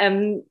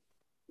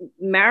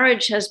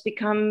marriage has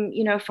become,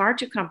 far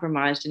too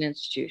compromised an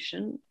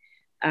institution.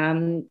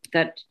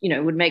 That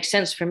would make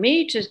sense for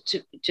me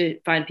to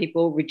find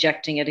people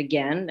rejecting it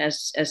again,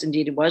 as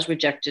indeed it was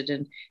rejected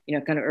in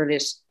kind of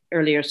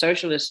earlier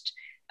socialist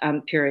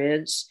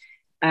periods.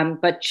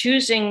 But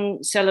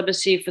choosing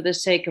celibacy for the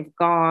sake of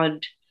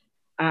God,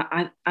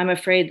 I'm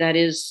afraid that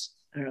is.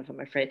 I don't know if I'm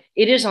afraid.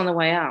 It is on the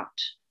way out.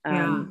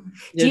 Yeah.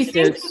 Do you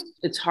think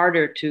it's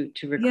harder to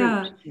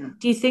recruit? Yeah.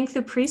 Do you think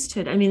the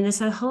priesthood? I mean, this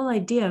whole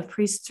idea of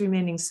priests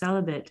remaining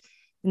celibate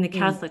in the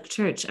Catholic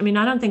Church. I mean,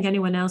 I don't think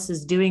anyone else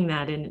is doing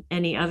that in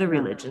any other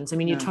religions. I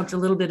mean, you talked a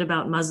little bit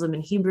about Muslim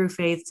and Hebrew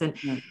faiths,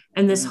 and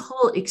this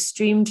whole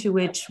extreme to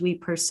which we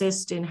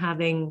persist in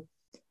having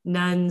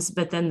nuns,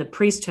 but then the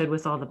priesthood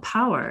with all the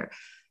power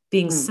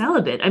being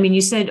celibate. I mean,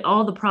 you said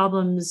all the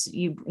problems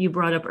you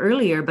brought up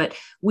earlier, but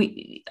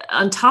we,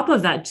 on top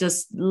of that,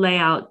 just lay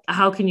out,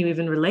 how can you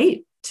even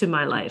relate to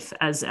my life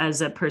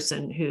as a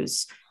person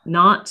who's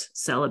not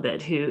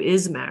celibate, who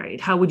is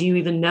married? How would you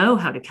even know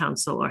how to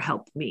counsel or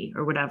help me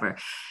or whatever?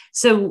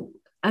 So,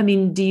 I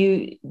mean, do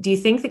you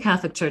think the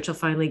Catholic Church will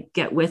finally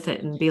get with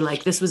it and be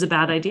like, this was a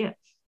bad idea?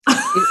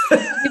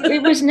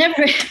 It was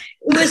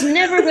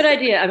never a good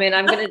idea. I mean,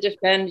 I'm going to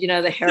defend,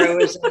 the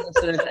heroism,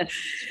 sort of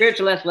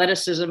spiritual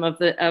athleticism of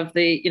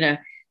the,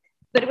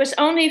 but it was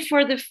only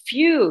for the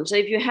few. So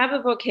if you have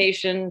a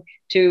vocation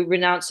to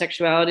renounce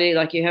sexuality,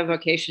 like you have a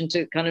vocation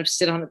to kind of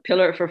sit on a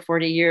pillar for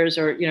 40 years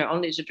or,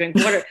 only to drink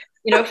water,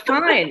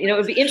 fine. It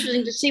would be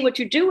interesting to see what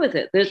you do with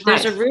it.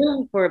 There's a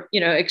room for,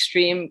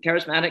 extreme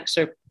charismatics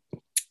or,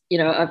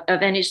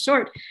 of any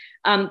sort.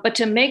 But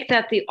to make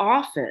that the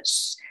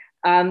office,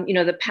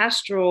 the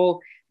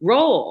pastoral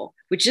role,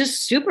 which is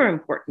super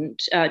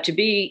important, to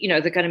be,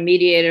 the kind of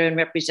mediator and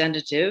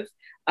representative,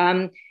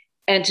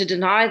 and to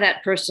deny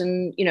that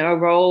person, a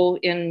role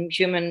in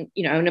human,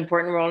 an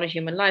important role in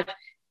human life,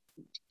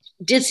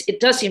 it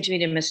does seem to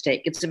me a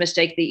mistake. It's a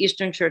mistake the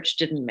Eastern Church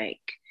didn't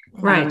make.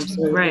 Right.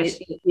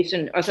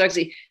 Eastern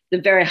Orthodoxy, the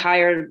very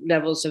higher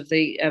levels of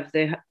the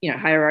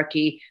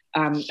hierarchy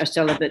are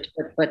celibate,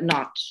 but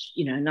not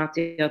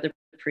the other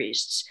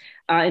priests.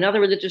 In other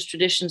religious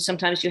traditions,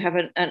 sometimes you have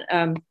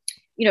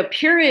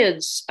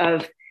periods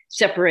of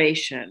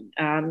separation,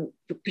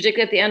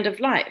 particularly at the end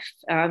of life,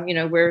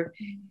 where,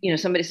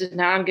 somebody says,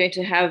 now I'm going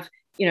to have,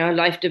 a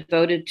life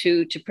devoted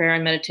to prayer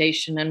and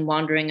meditation and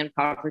wandering and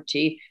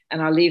poverty,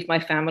 and I'll leave my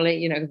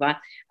family, goodbye.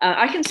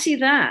 I can see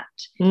that.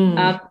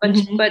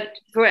 But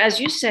for, as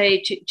you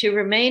say, to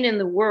remain in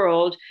the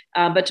world,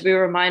 but to be a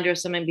reminder of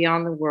something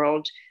beyond the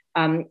world,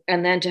 and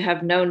then to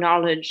have no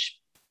knowledge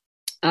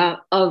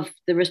of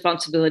the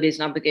responsibilities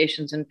and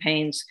obligations and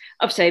pains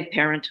of, say,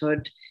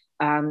 parenthood,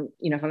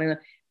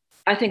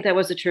 I think that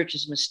was the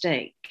church's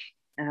mistake.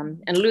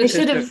 And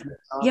Luther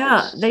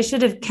they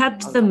should have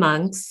kept the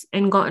monks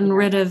and gotten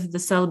rid of the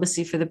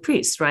celibacy for the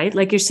priests, right?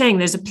 Like you're saying,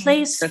 there's a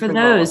place for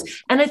those.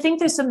 And I think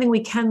there's something we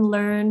can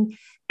learn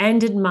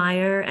and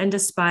admire and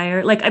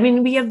aspire. Like, I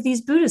mean, we have these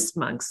Buddhist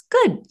monks.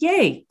 Good.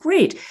 Yay.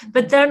 Great.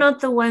 But they're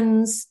not the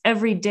ones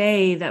every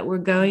day that we're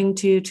going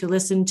to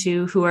listen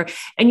to who are,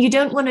 and you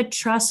don't want to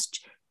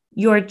trust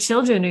your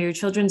children or your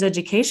children's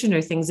education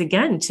or things,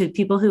 again, to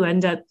people who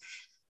end up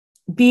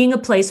being a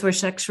place where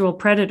sexual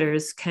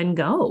predators can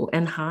go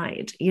and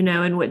hide,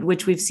 and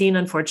which we've seen,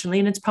 unfortunately,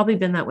 and it's probably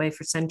been that way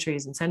for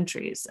centuries and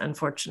centuries,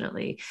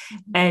 unfortunately.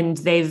 And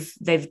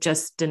they've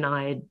just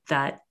denied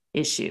that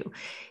issue.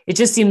 It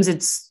just seems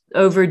it's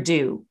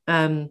overdue.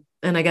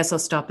 And I guess I'll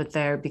stop it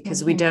there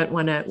because we don't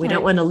want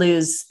to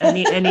lose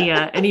any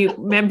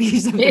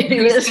members of the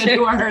priesthood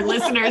who are our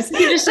listeners.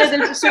 You just said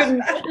there's a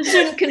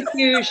certain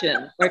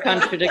confusion or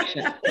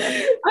contradiction.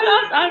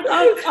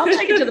 I'll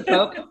take it to the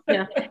Pope.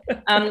 Yeah,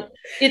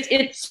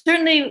 it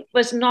certainly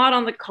was not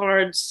on the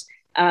cards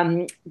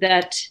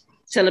that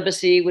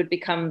celibacy would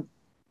become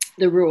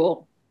the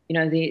rule.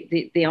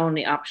 The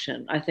only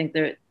option. I think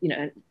there,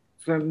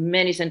 for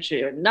many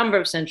centuries, or a number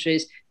of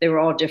centuries, they were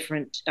all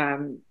different.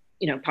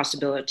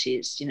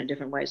 Possibilities,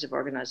 different ways of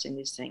organizing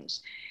these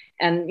things.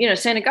 And,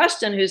 St.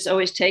 Augustine, who's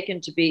always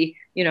taken to be,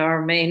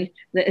 our main,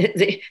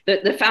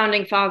 the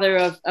founding father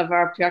of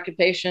our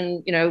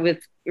preoccupation, with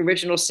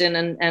original sin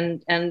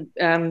and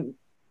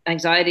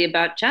anxiety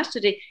about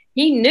chastity,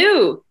 he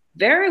knew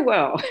very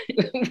well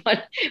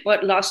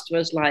what lust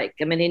was like.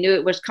 I mean, he knew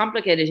it was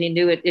complicated. He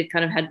knew it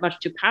kind of had much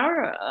too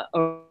power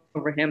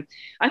over him.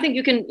 I think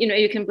you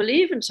can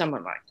believe in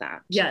someone like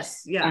that.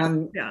 Yes.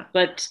 Yeah.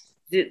 But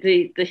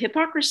the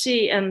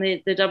hypocrisy and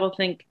the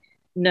doublethink,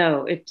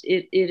 no, it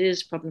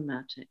is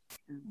problematic.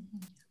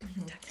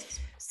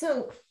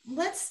 So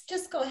let's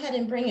just go ahead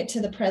and bring it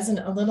to the present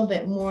a little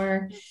bit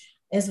more.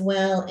 as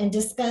well and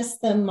discuss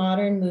the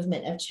modern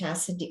movement of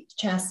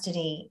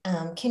chastity.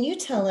 Can you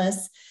tell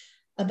us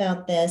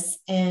about this?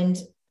 And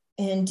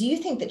do you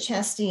think that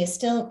chastity is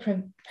still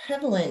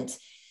prevalent?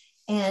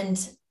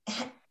 And,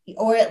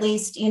 or at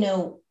least, you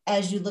know,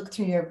 as you look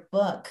through your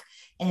book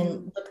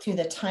and look through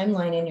the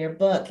timeline in your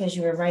book, as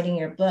you were writing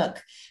your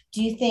book,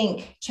 do you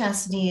think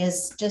chastity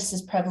is just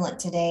as prevalent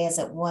today as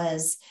it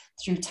was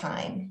through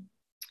time?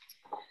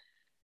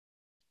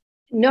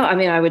 No, I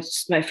mean,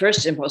 my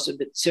first impulse would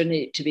be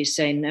certainly to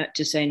say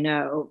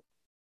no.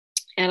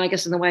 And I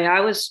guess in the way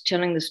I was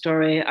telling the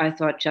story, I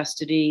thought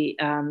chastity,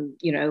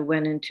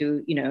 went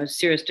into,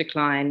 serious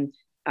decline.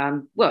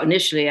 Well,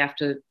 initially at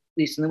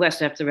least in the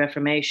West, after the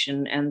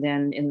Reformation, and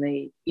then in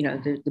the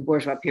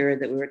bourgeois period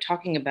that we were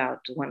talking about,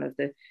 one of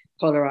the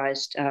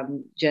polarized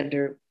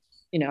gender,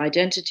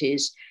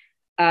 identities.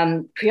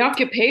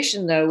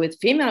 Preoccupation, though, with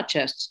female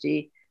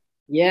chastity,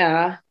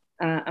 yeah,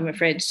 I'm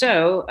afraid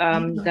so.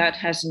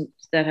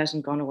 That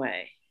hasn't gone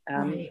away.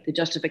 Right. The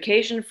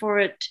justification for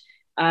it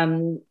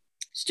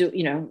still,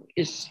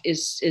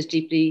 is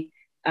deeply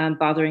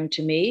bothering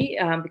to me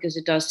because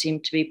it does seem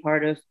to be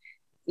part of,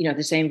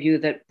 the same view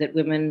that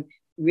women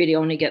really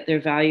only get their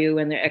value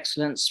and their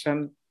excellence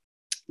from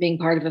being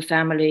part of a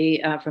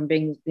family, from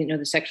being,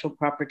 the sexual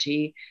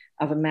property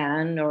of a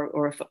man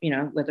or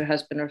whether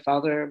husband or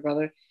father or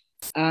brother.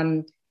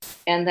 And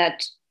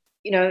that,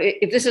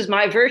 if this is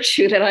my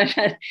virtue that I've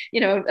had,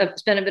 I've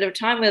spent a bit of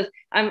time with,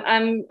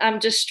 I'm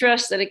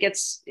distressed that it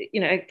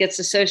gets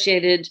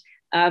associated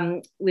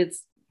with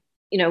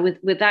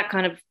that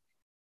kind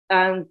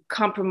of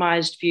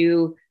compromised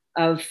view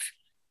of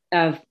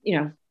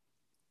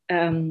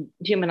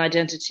human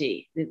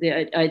identity,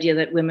 the idea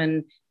that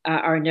women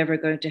are never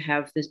going to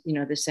have this,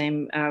 the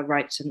same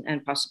rights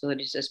and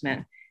possibilities as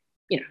men.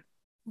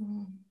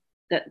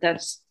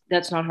 That's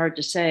not hard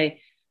to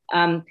say.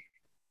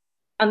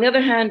 On the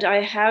other hand,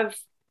 I have,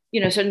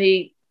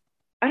 certainly,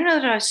 I don't know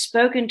that I've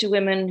spoken to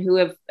women who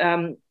have,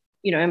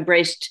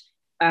 embraced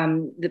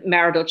the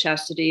marital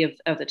chastity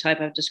of the type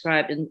I've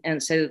described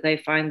and say that they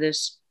find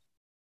this,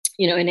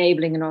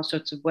 enabling in all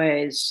sorts of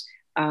ways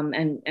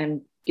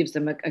and gives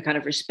them a kind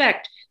of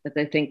respect that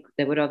they think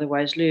they would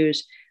otherwise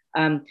lose.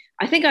 I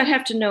think I'd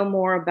have to know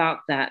more about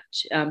that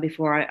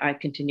before I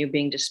continue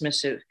being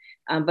dismissive.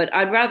 But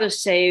I'd rather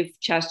save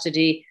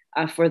chastity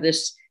for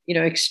this,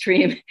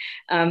 extreme,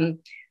 kind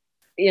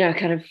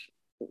of,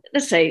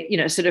 let's say,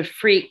 sort of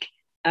freak,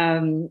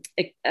 but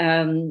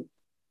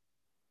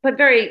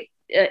very,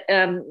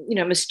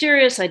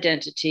 mysterious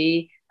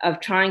identity of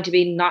trying to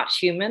be not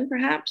human,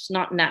 perhaps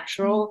not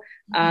natural,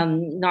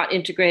 not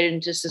integrated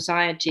into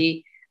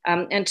society.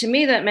 And to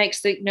me, that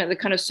makes the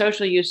kind of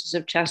social uses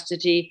of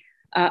chastity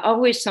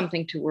always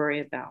something to worry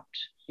about.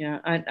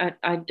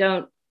 I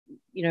don't,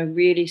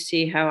 really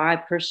see how I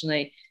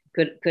personally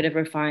could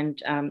ever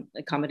find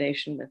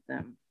accommodation with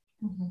them.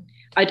 Mm-hmm.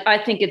 I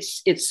think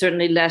it's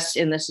certainly less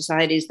in the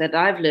societies that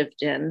I've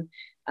lived in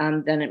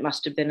than it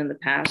must have been in the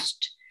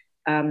past.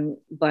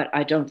 But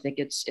I don't think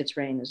its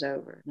reign is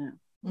over now.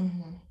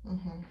 Mm-hmm.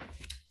 Mm-hmm.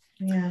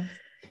 Yeah.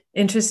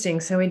 Interesting.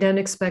 So we don't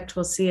expect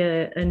we'll see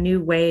a new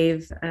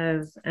wave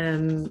of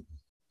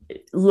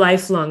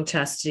lifelong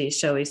chastity,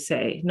 shall we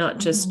say, not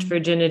just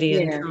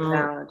virginity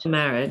until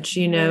marriage,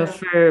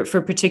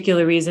 for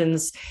particular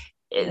reasons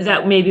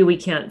that maybe we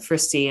can't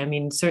foresee. I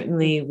mean,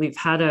 certainly we've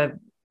had a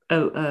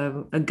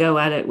go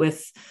at it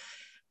with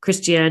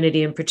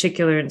Christianity in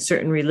particular and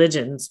certain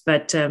religions,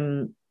 but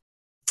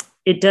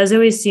it does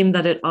always seem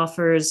that it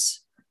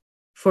offers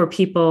for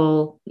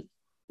people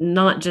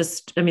not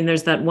just, I mean,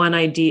 there's that one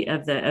idea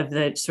of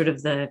the sort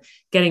of the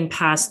getting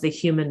past the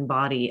human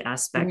body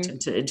aspect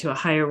into a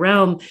higher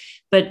realm,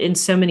 but in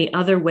so many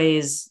other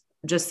ways,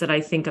 just that I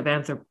think of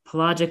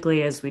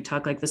anthropologically as we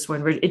talk like this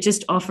one, where it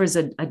just offers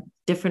a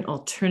different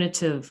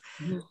alternative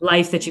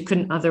life that you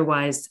couldn't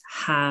otherwise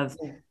have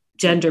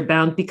gender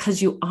bound,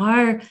 because you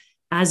are,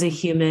 as a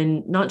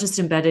human, not just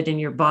embedded in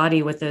your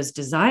body with those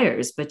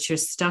desires, but you're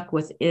stuck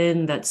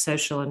within that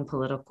social and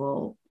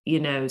political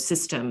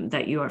system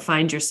that you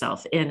find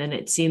yourself in. And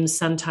it seems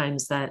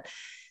sometimes that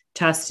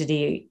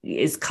chastity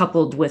is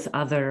coupled with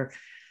other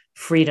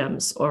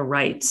freedoms or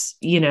rights,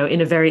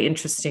 in a very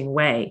interesting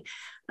way.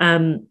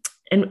 And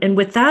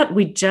with that,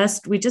 we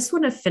just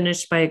want to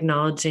finish by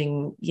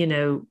acknowledging,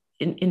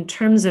 in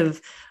terms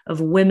of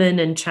women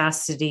and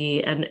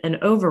chastity and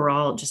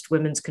overall just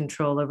women's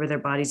control over their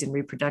bodies and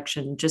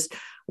reproduction, just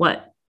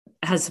what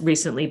has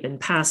recently been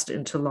passed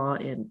into law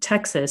in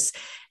Texas.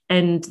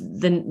 And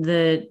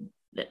the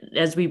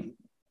as we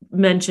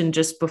mentioned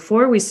just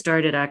before we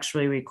started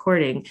actually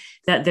recording,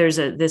 that there's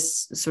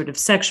this sort of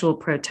sexual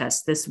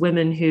protest, this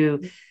women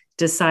who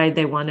decide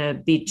they want to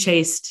be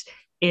chaste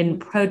in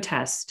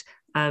protest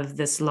of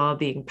this law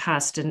being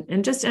passed,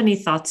 and just any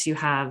thoughts you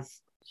have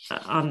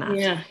on that.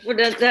 Yeah, well,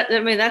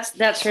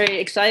 that's very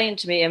exciting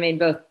to me. I mean,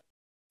 both,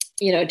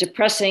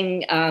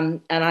 depressing,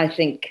 and I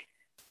think,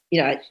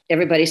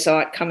 everybody saw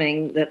it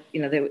coming, that,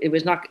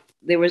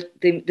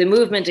 the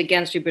movement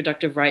against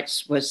reproductive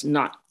rights was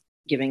not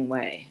giving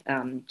way.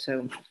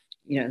 So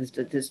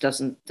this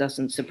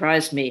doesn't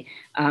surprise me,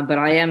 but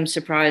I am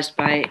surprised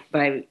by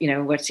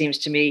what seems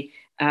to me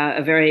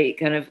a very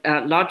kind of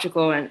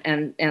logical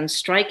and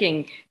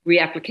striking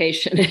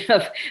reapplication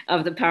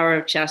of the power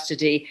of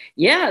chastity.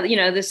 Yeah,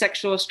 the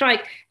sexual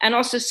strike, and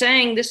also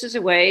saying this is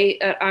a way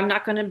I'm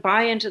not going to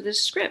buy into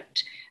this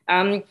script.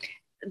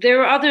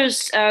 There are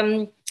others,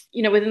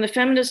 within the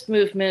feminist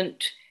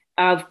movement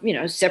of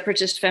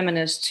separatist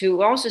feminists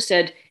who also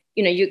said,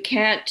 you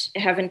can't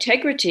have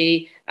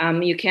integrity,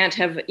 you can't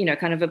have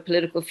kind of a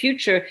political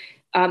future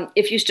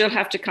if you still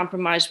have to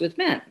compromise with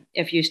men,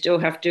 if you still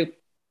have to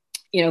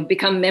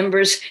become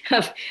members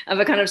of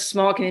a kind of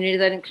small community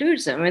that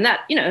includes them. I mean,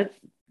 that,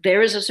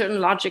 there is a certain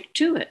logic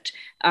to it,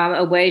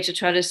 a way to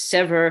try to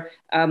sever,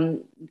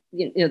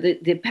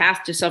 the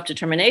path to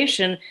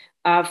self-determination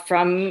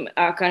from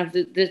kind of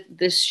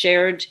this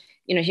shared,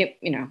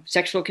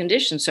 sexual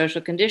condition,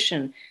 social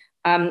condition.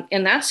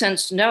 In that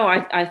sense, no,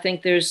 I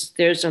think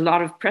there's a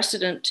lot of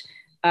precedent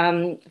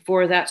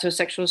for that sort of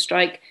sexual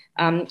strike,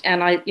 and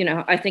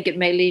I think it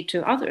may lead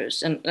to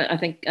others, and I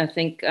think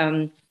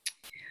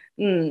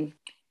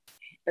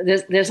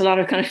there's a lot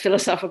of kind of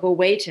philosophical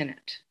weight in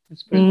it.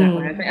 Let's put it that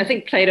way. I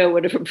think Plato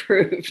would have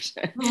approved.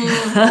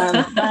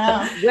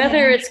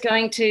 Whether it's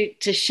going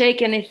to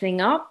shake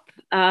anything up,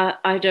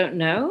 I don't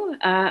know.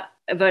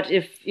 But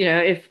if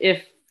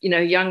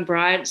young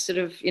brides sort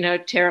of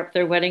tear up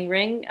their wedding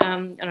ring. I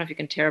don't know if you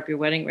can tear up your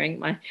wedding ring.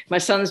 My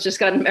son's just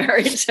gotten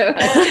married, so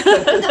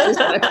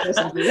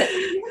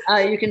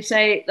you can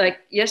say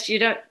yes, you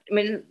don't. I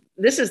mean,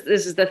 this is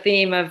the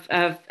theme of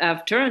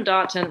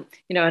Turandot and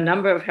a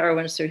number of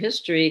heroines through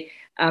history.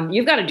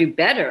 You've got to do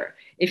better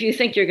if you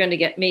think you're going to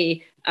get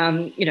me.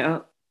 Think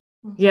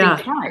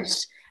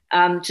twice.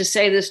 To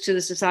say this to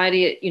the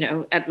society,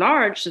 at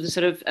large, to the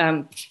sort of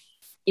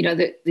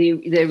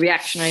the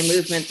reactionary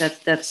movement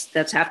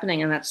that's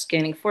happening and that's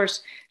gaining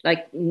force.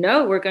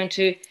 No, we're going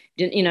to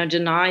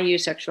deny you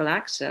sexual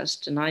access,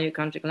 deny you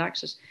conjugal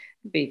access.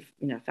 It'd be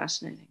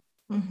fascinating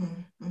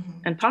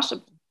and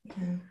possible.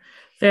 Mm-hmm.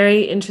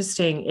 Very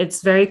interesting.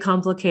 It's very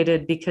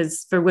complicated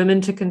because for women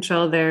to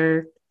control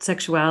their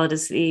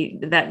sexuality,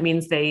 that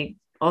means they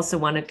also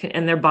want to,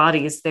 and their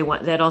bodies,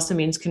 that also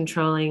means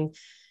controlling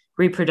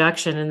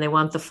reproduction, and they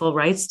want the full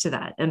rights to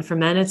that. And for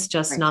men, it's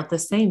just not the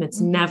same.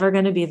 It's never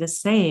going to be the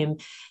same.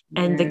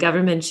 And the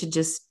government should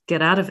just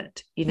get out of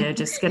it,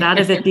 just get out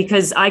of it,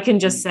 because I can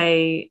just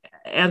say,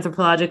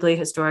 anthropologically,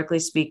 historically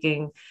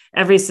speaking,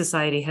 every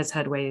society has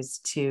had ways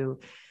to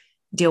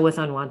deal with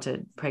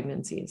unwanted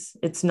pregnancies.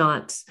 It's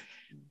not,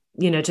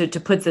 to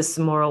put this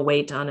moral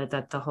weight on it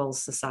that the whole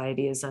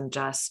society is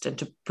unjust, and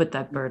to put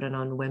that burden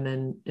on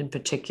women in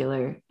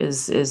particular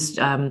is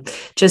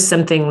just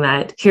something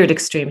that here at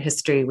Extreme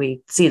History,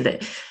 we see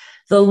that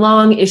the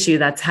long issue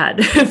that's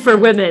had for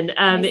women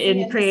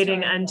in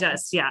creating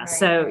unjust. Yeah.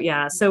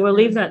 Right. So we'll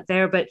leave that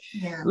there. But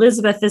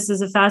Lisabeth, this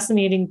is a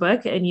fascinating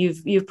book, and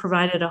you've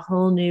provided a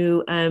whole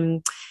new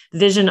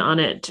vision on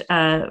it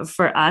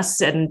for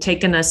us, and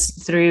taken us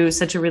through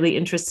such a really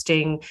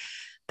interesting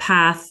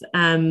path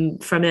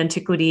from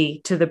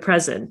antiquity to the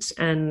present.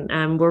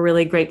 And we're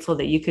really grateful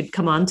that you could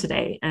come on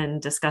today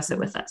and discuss it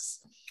with us.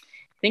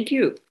 Thank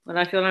you. Well,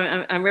 I feel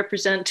I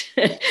represent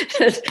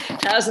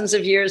thousands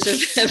of years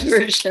of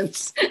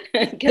versions.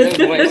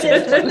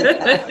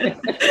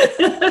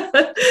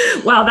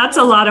 Wow, that's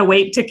a lot of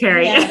weight to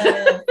carry.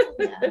 Yeah.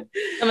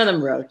 Some of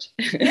them wrote.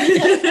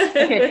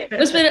 Okay.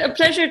 It's been a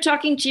pleasure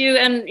talking to you,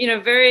 and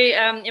very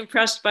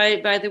impressed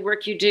by the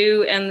work you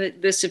do and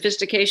the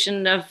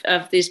sophistication of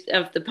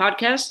the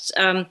podcasts.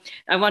 I'm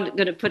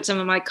going to put some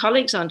of my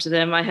colleagues onto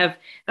them. I have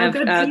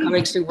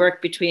colleagues who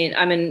work between.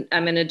 I'm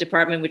in a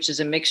department which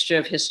is a mixture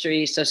of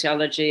history,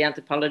 sociology,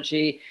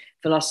 anthropology,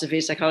 philosophy,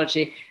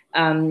 psychology,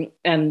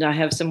 and I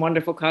have some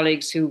wonderful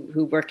colleagues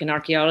who work in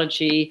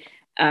archaeology.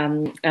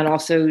 And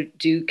also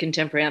do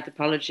contemporary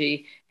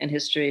anthropology and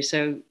history.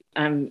 So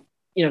I'm,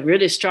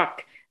 really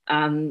struck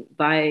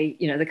by,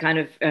 the kind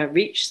of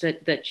reach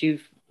that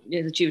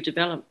you've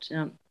developed.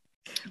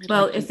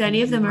 Well, if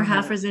any of them are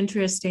half as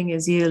interesting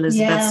as you,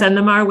 Lisabeth, send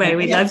them our way.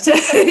 We'd love to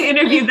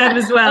interview them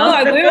as well.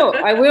 Oh,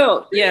 I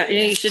will. Yeah,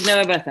 you should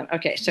know about them.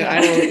 Okay, so I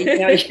will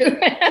email you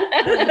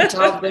and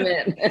talk them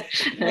in.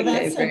 Well,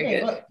 that's so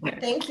great. Well,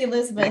 thank you,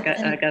 Lisabeth.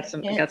 I got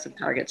some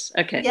targets.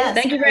 Okay, yes,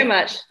 thank you very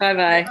much.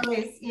 Bye-bye.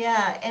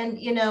 Yeah, and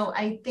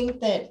I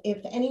think that if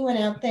anyone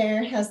out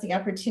there has the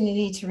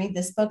opportunity to read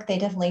this book, they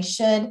definitely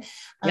should.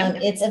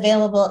 It's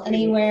available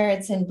anywhere.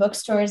 It's in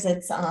bookstores.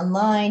 It's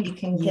online. You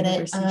can get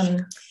it.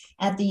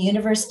 At the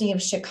University of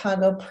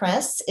Chicago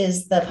Press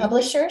is the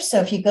publisher.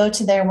 So if you go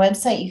to their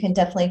website, you can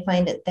definitely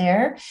find it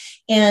there.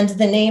 And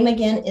the name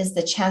again is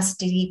The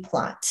Chastity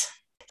Plot.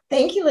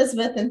 Thank you,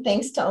 Lisabeth, and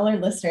thanks to all our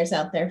listeners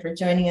out there for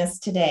joining us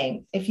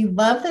today. If you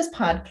love this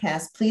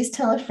podcast, please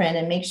tell a friend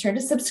and make sure to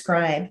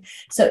subscribe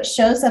so it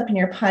shows up in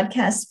your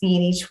podcast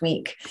feed each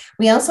week.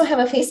 We also have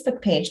a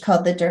Facebook page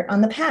called The Dirt on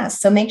the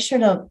Past, so make sure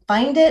to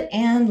find it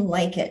and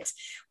like it.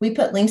 We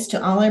put links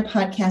to all our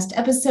podcast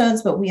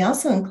episodes, but we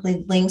also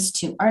include links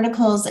to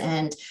articles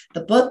and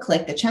the book,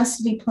 like the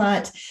Chastity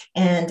Plot,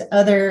 and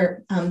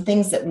other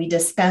things that we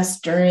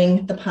discussed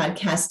during the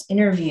podcast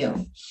interview.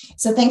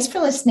 So thanks for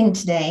listening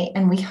today,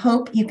 and we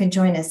hope you can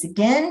join us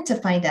again to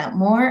find out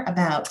more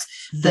about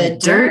the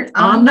dirt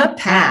on the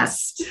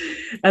past.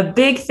 A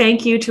big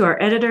thank you to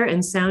our editor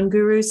and sound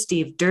guru,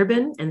 Steve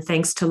Durbin, and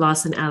thanks to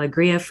Lawson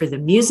Alegria for the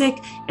music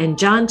and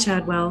John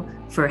Chadwell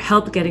for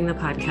help getting the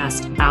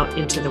podcast out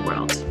into the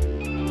world.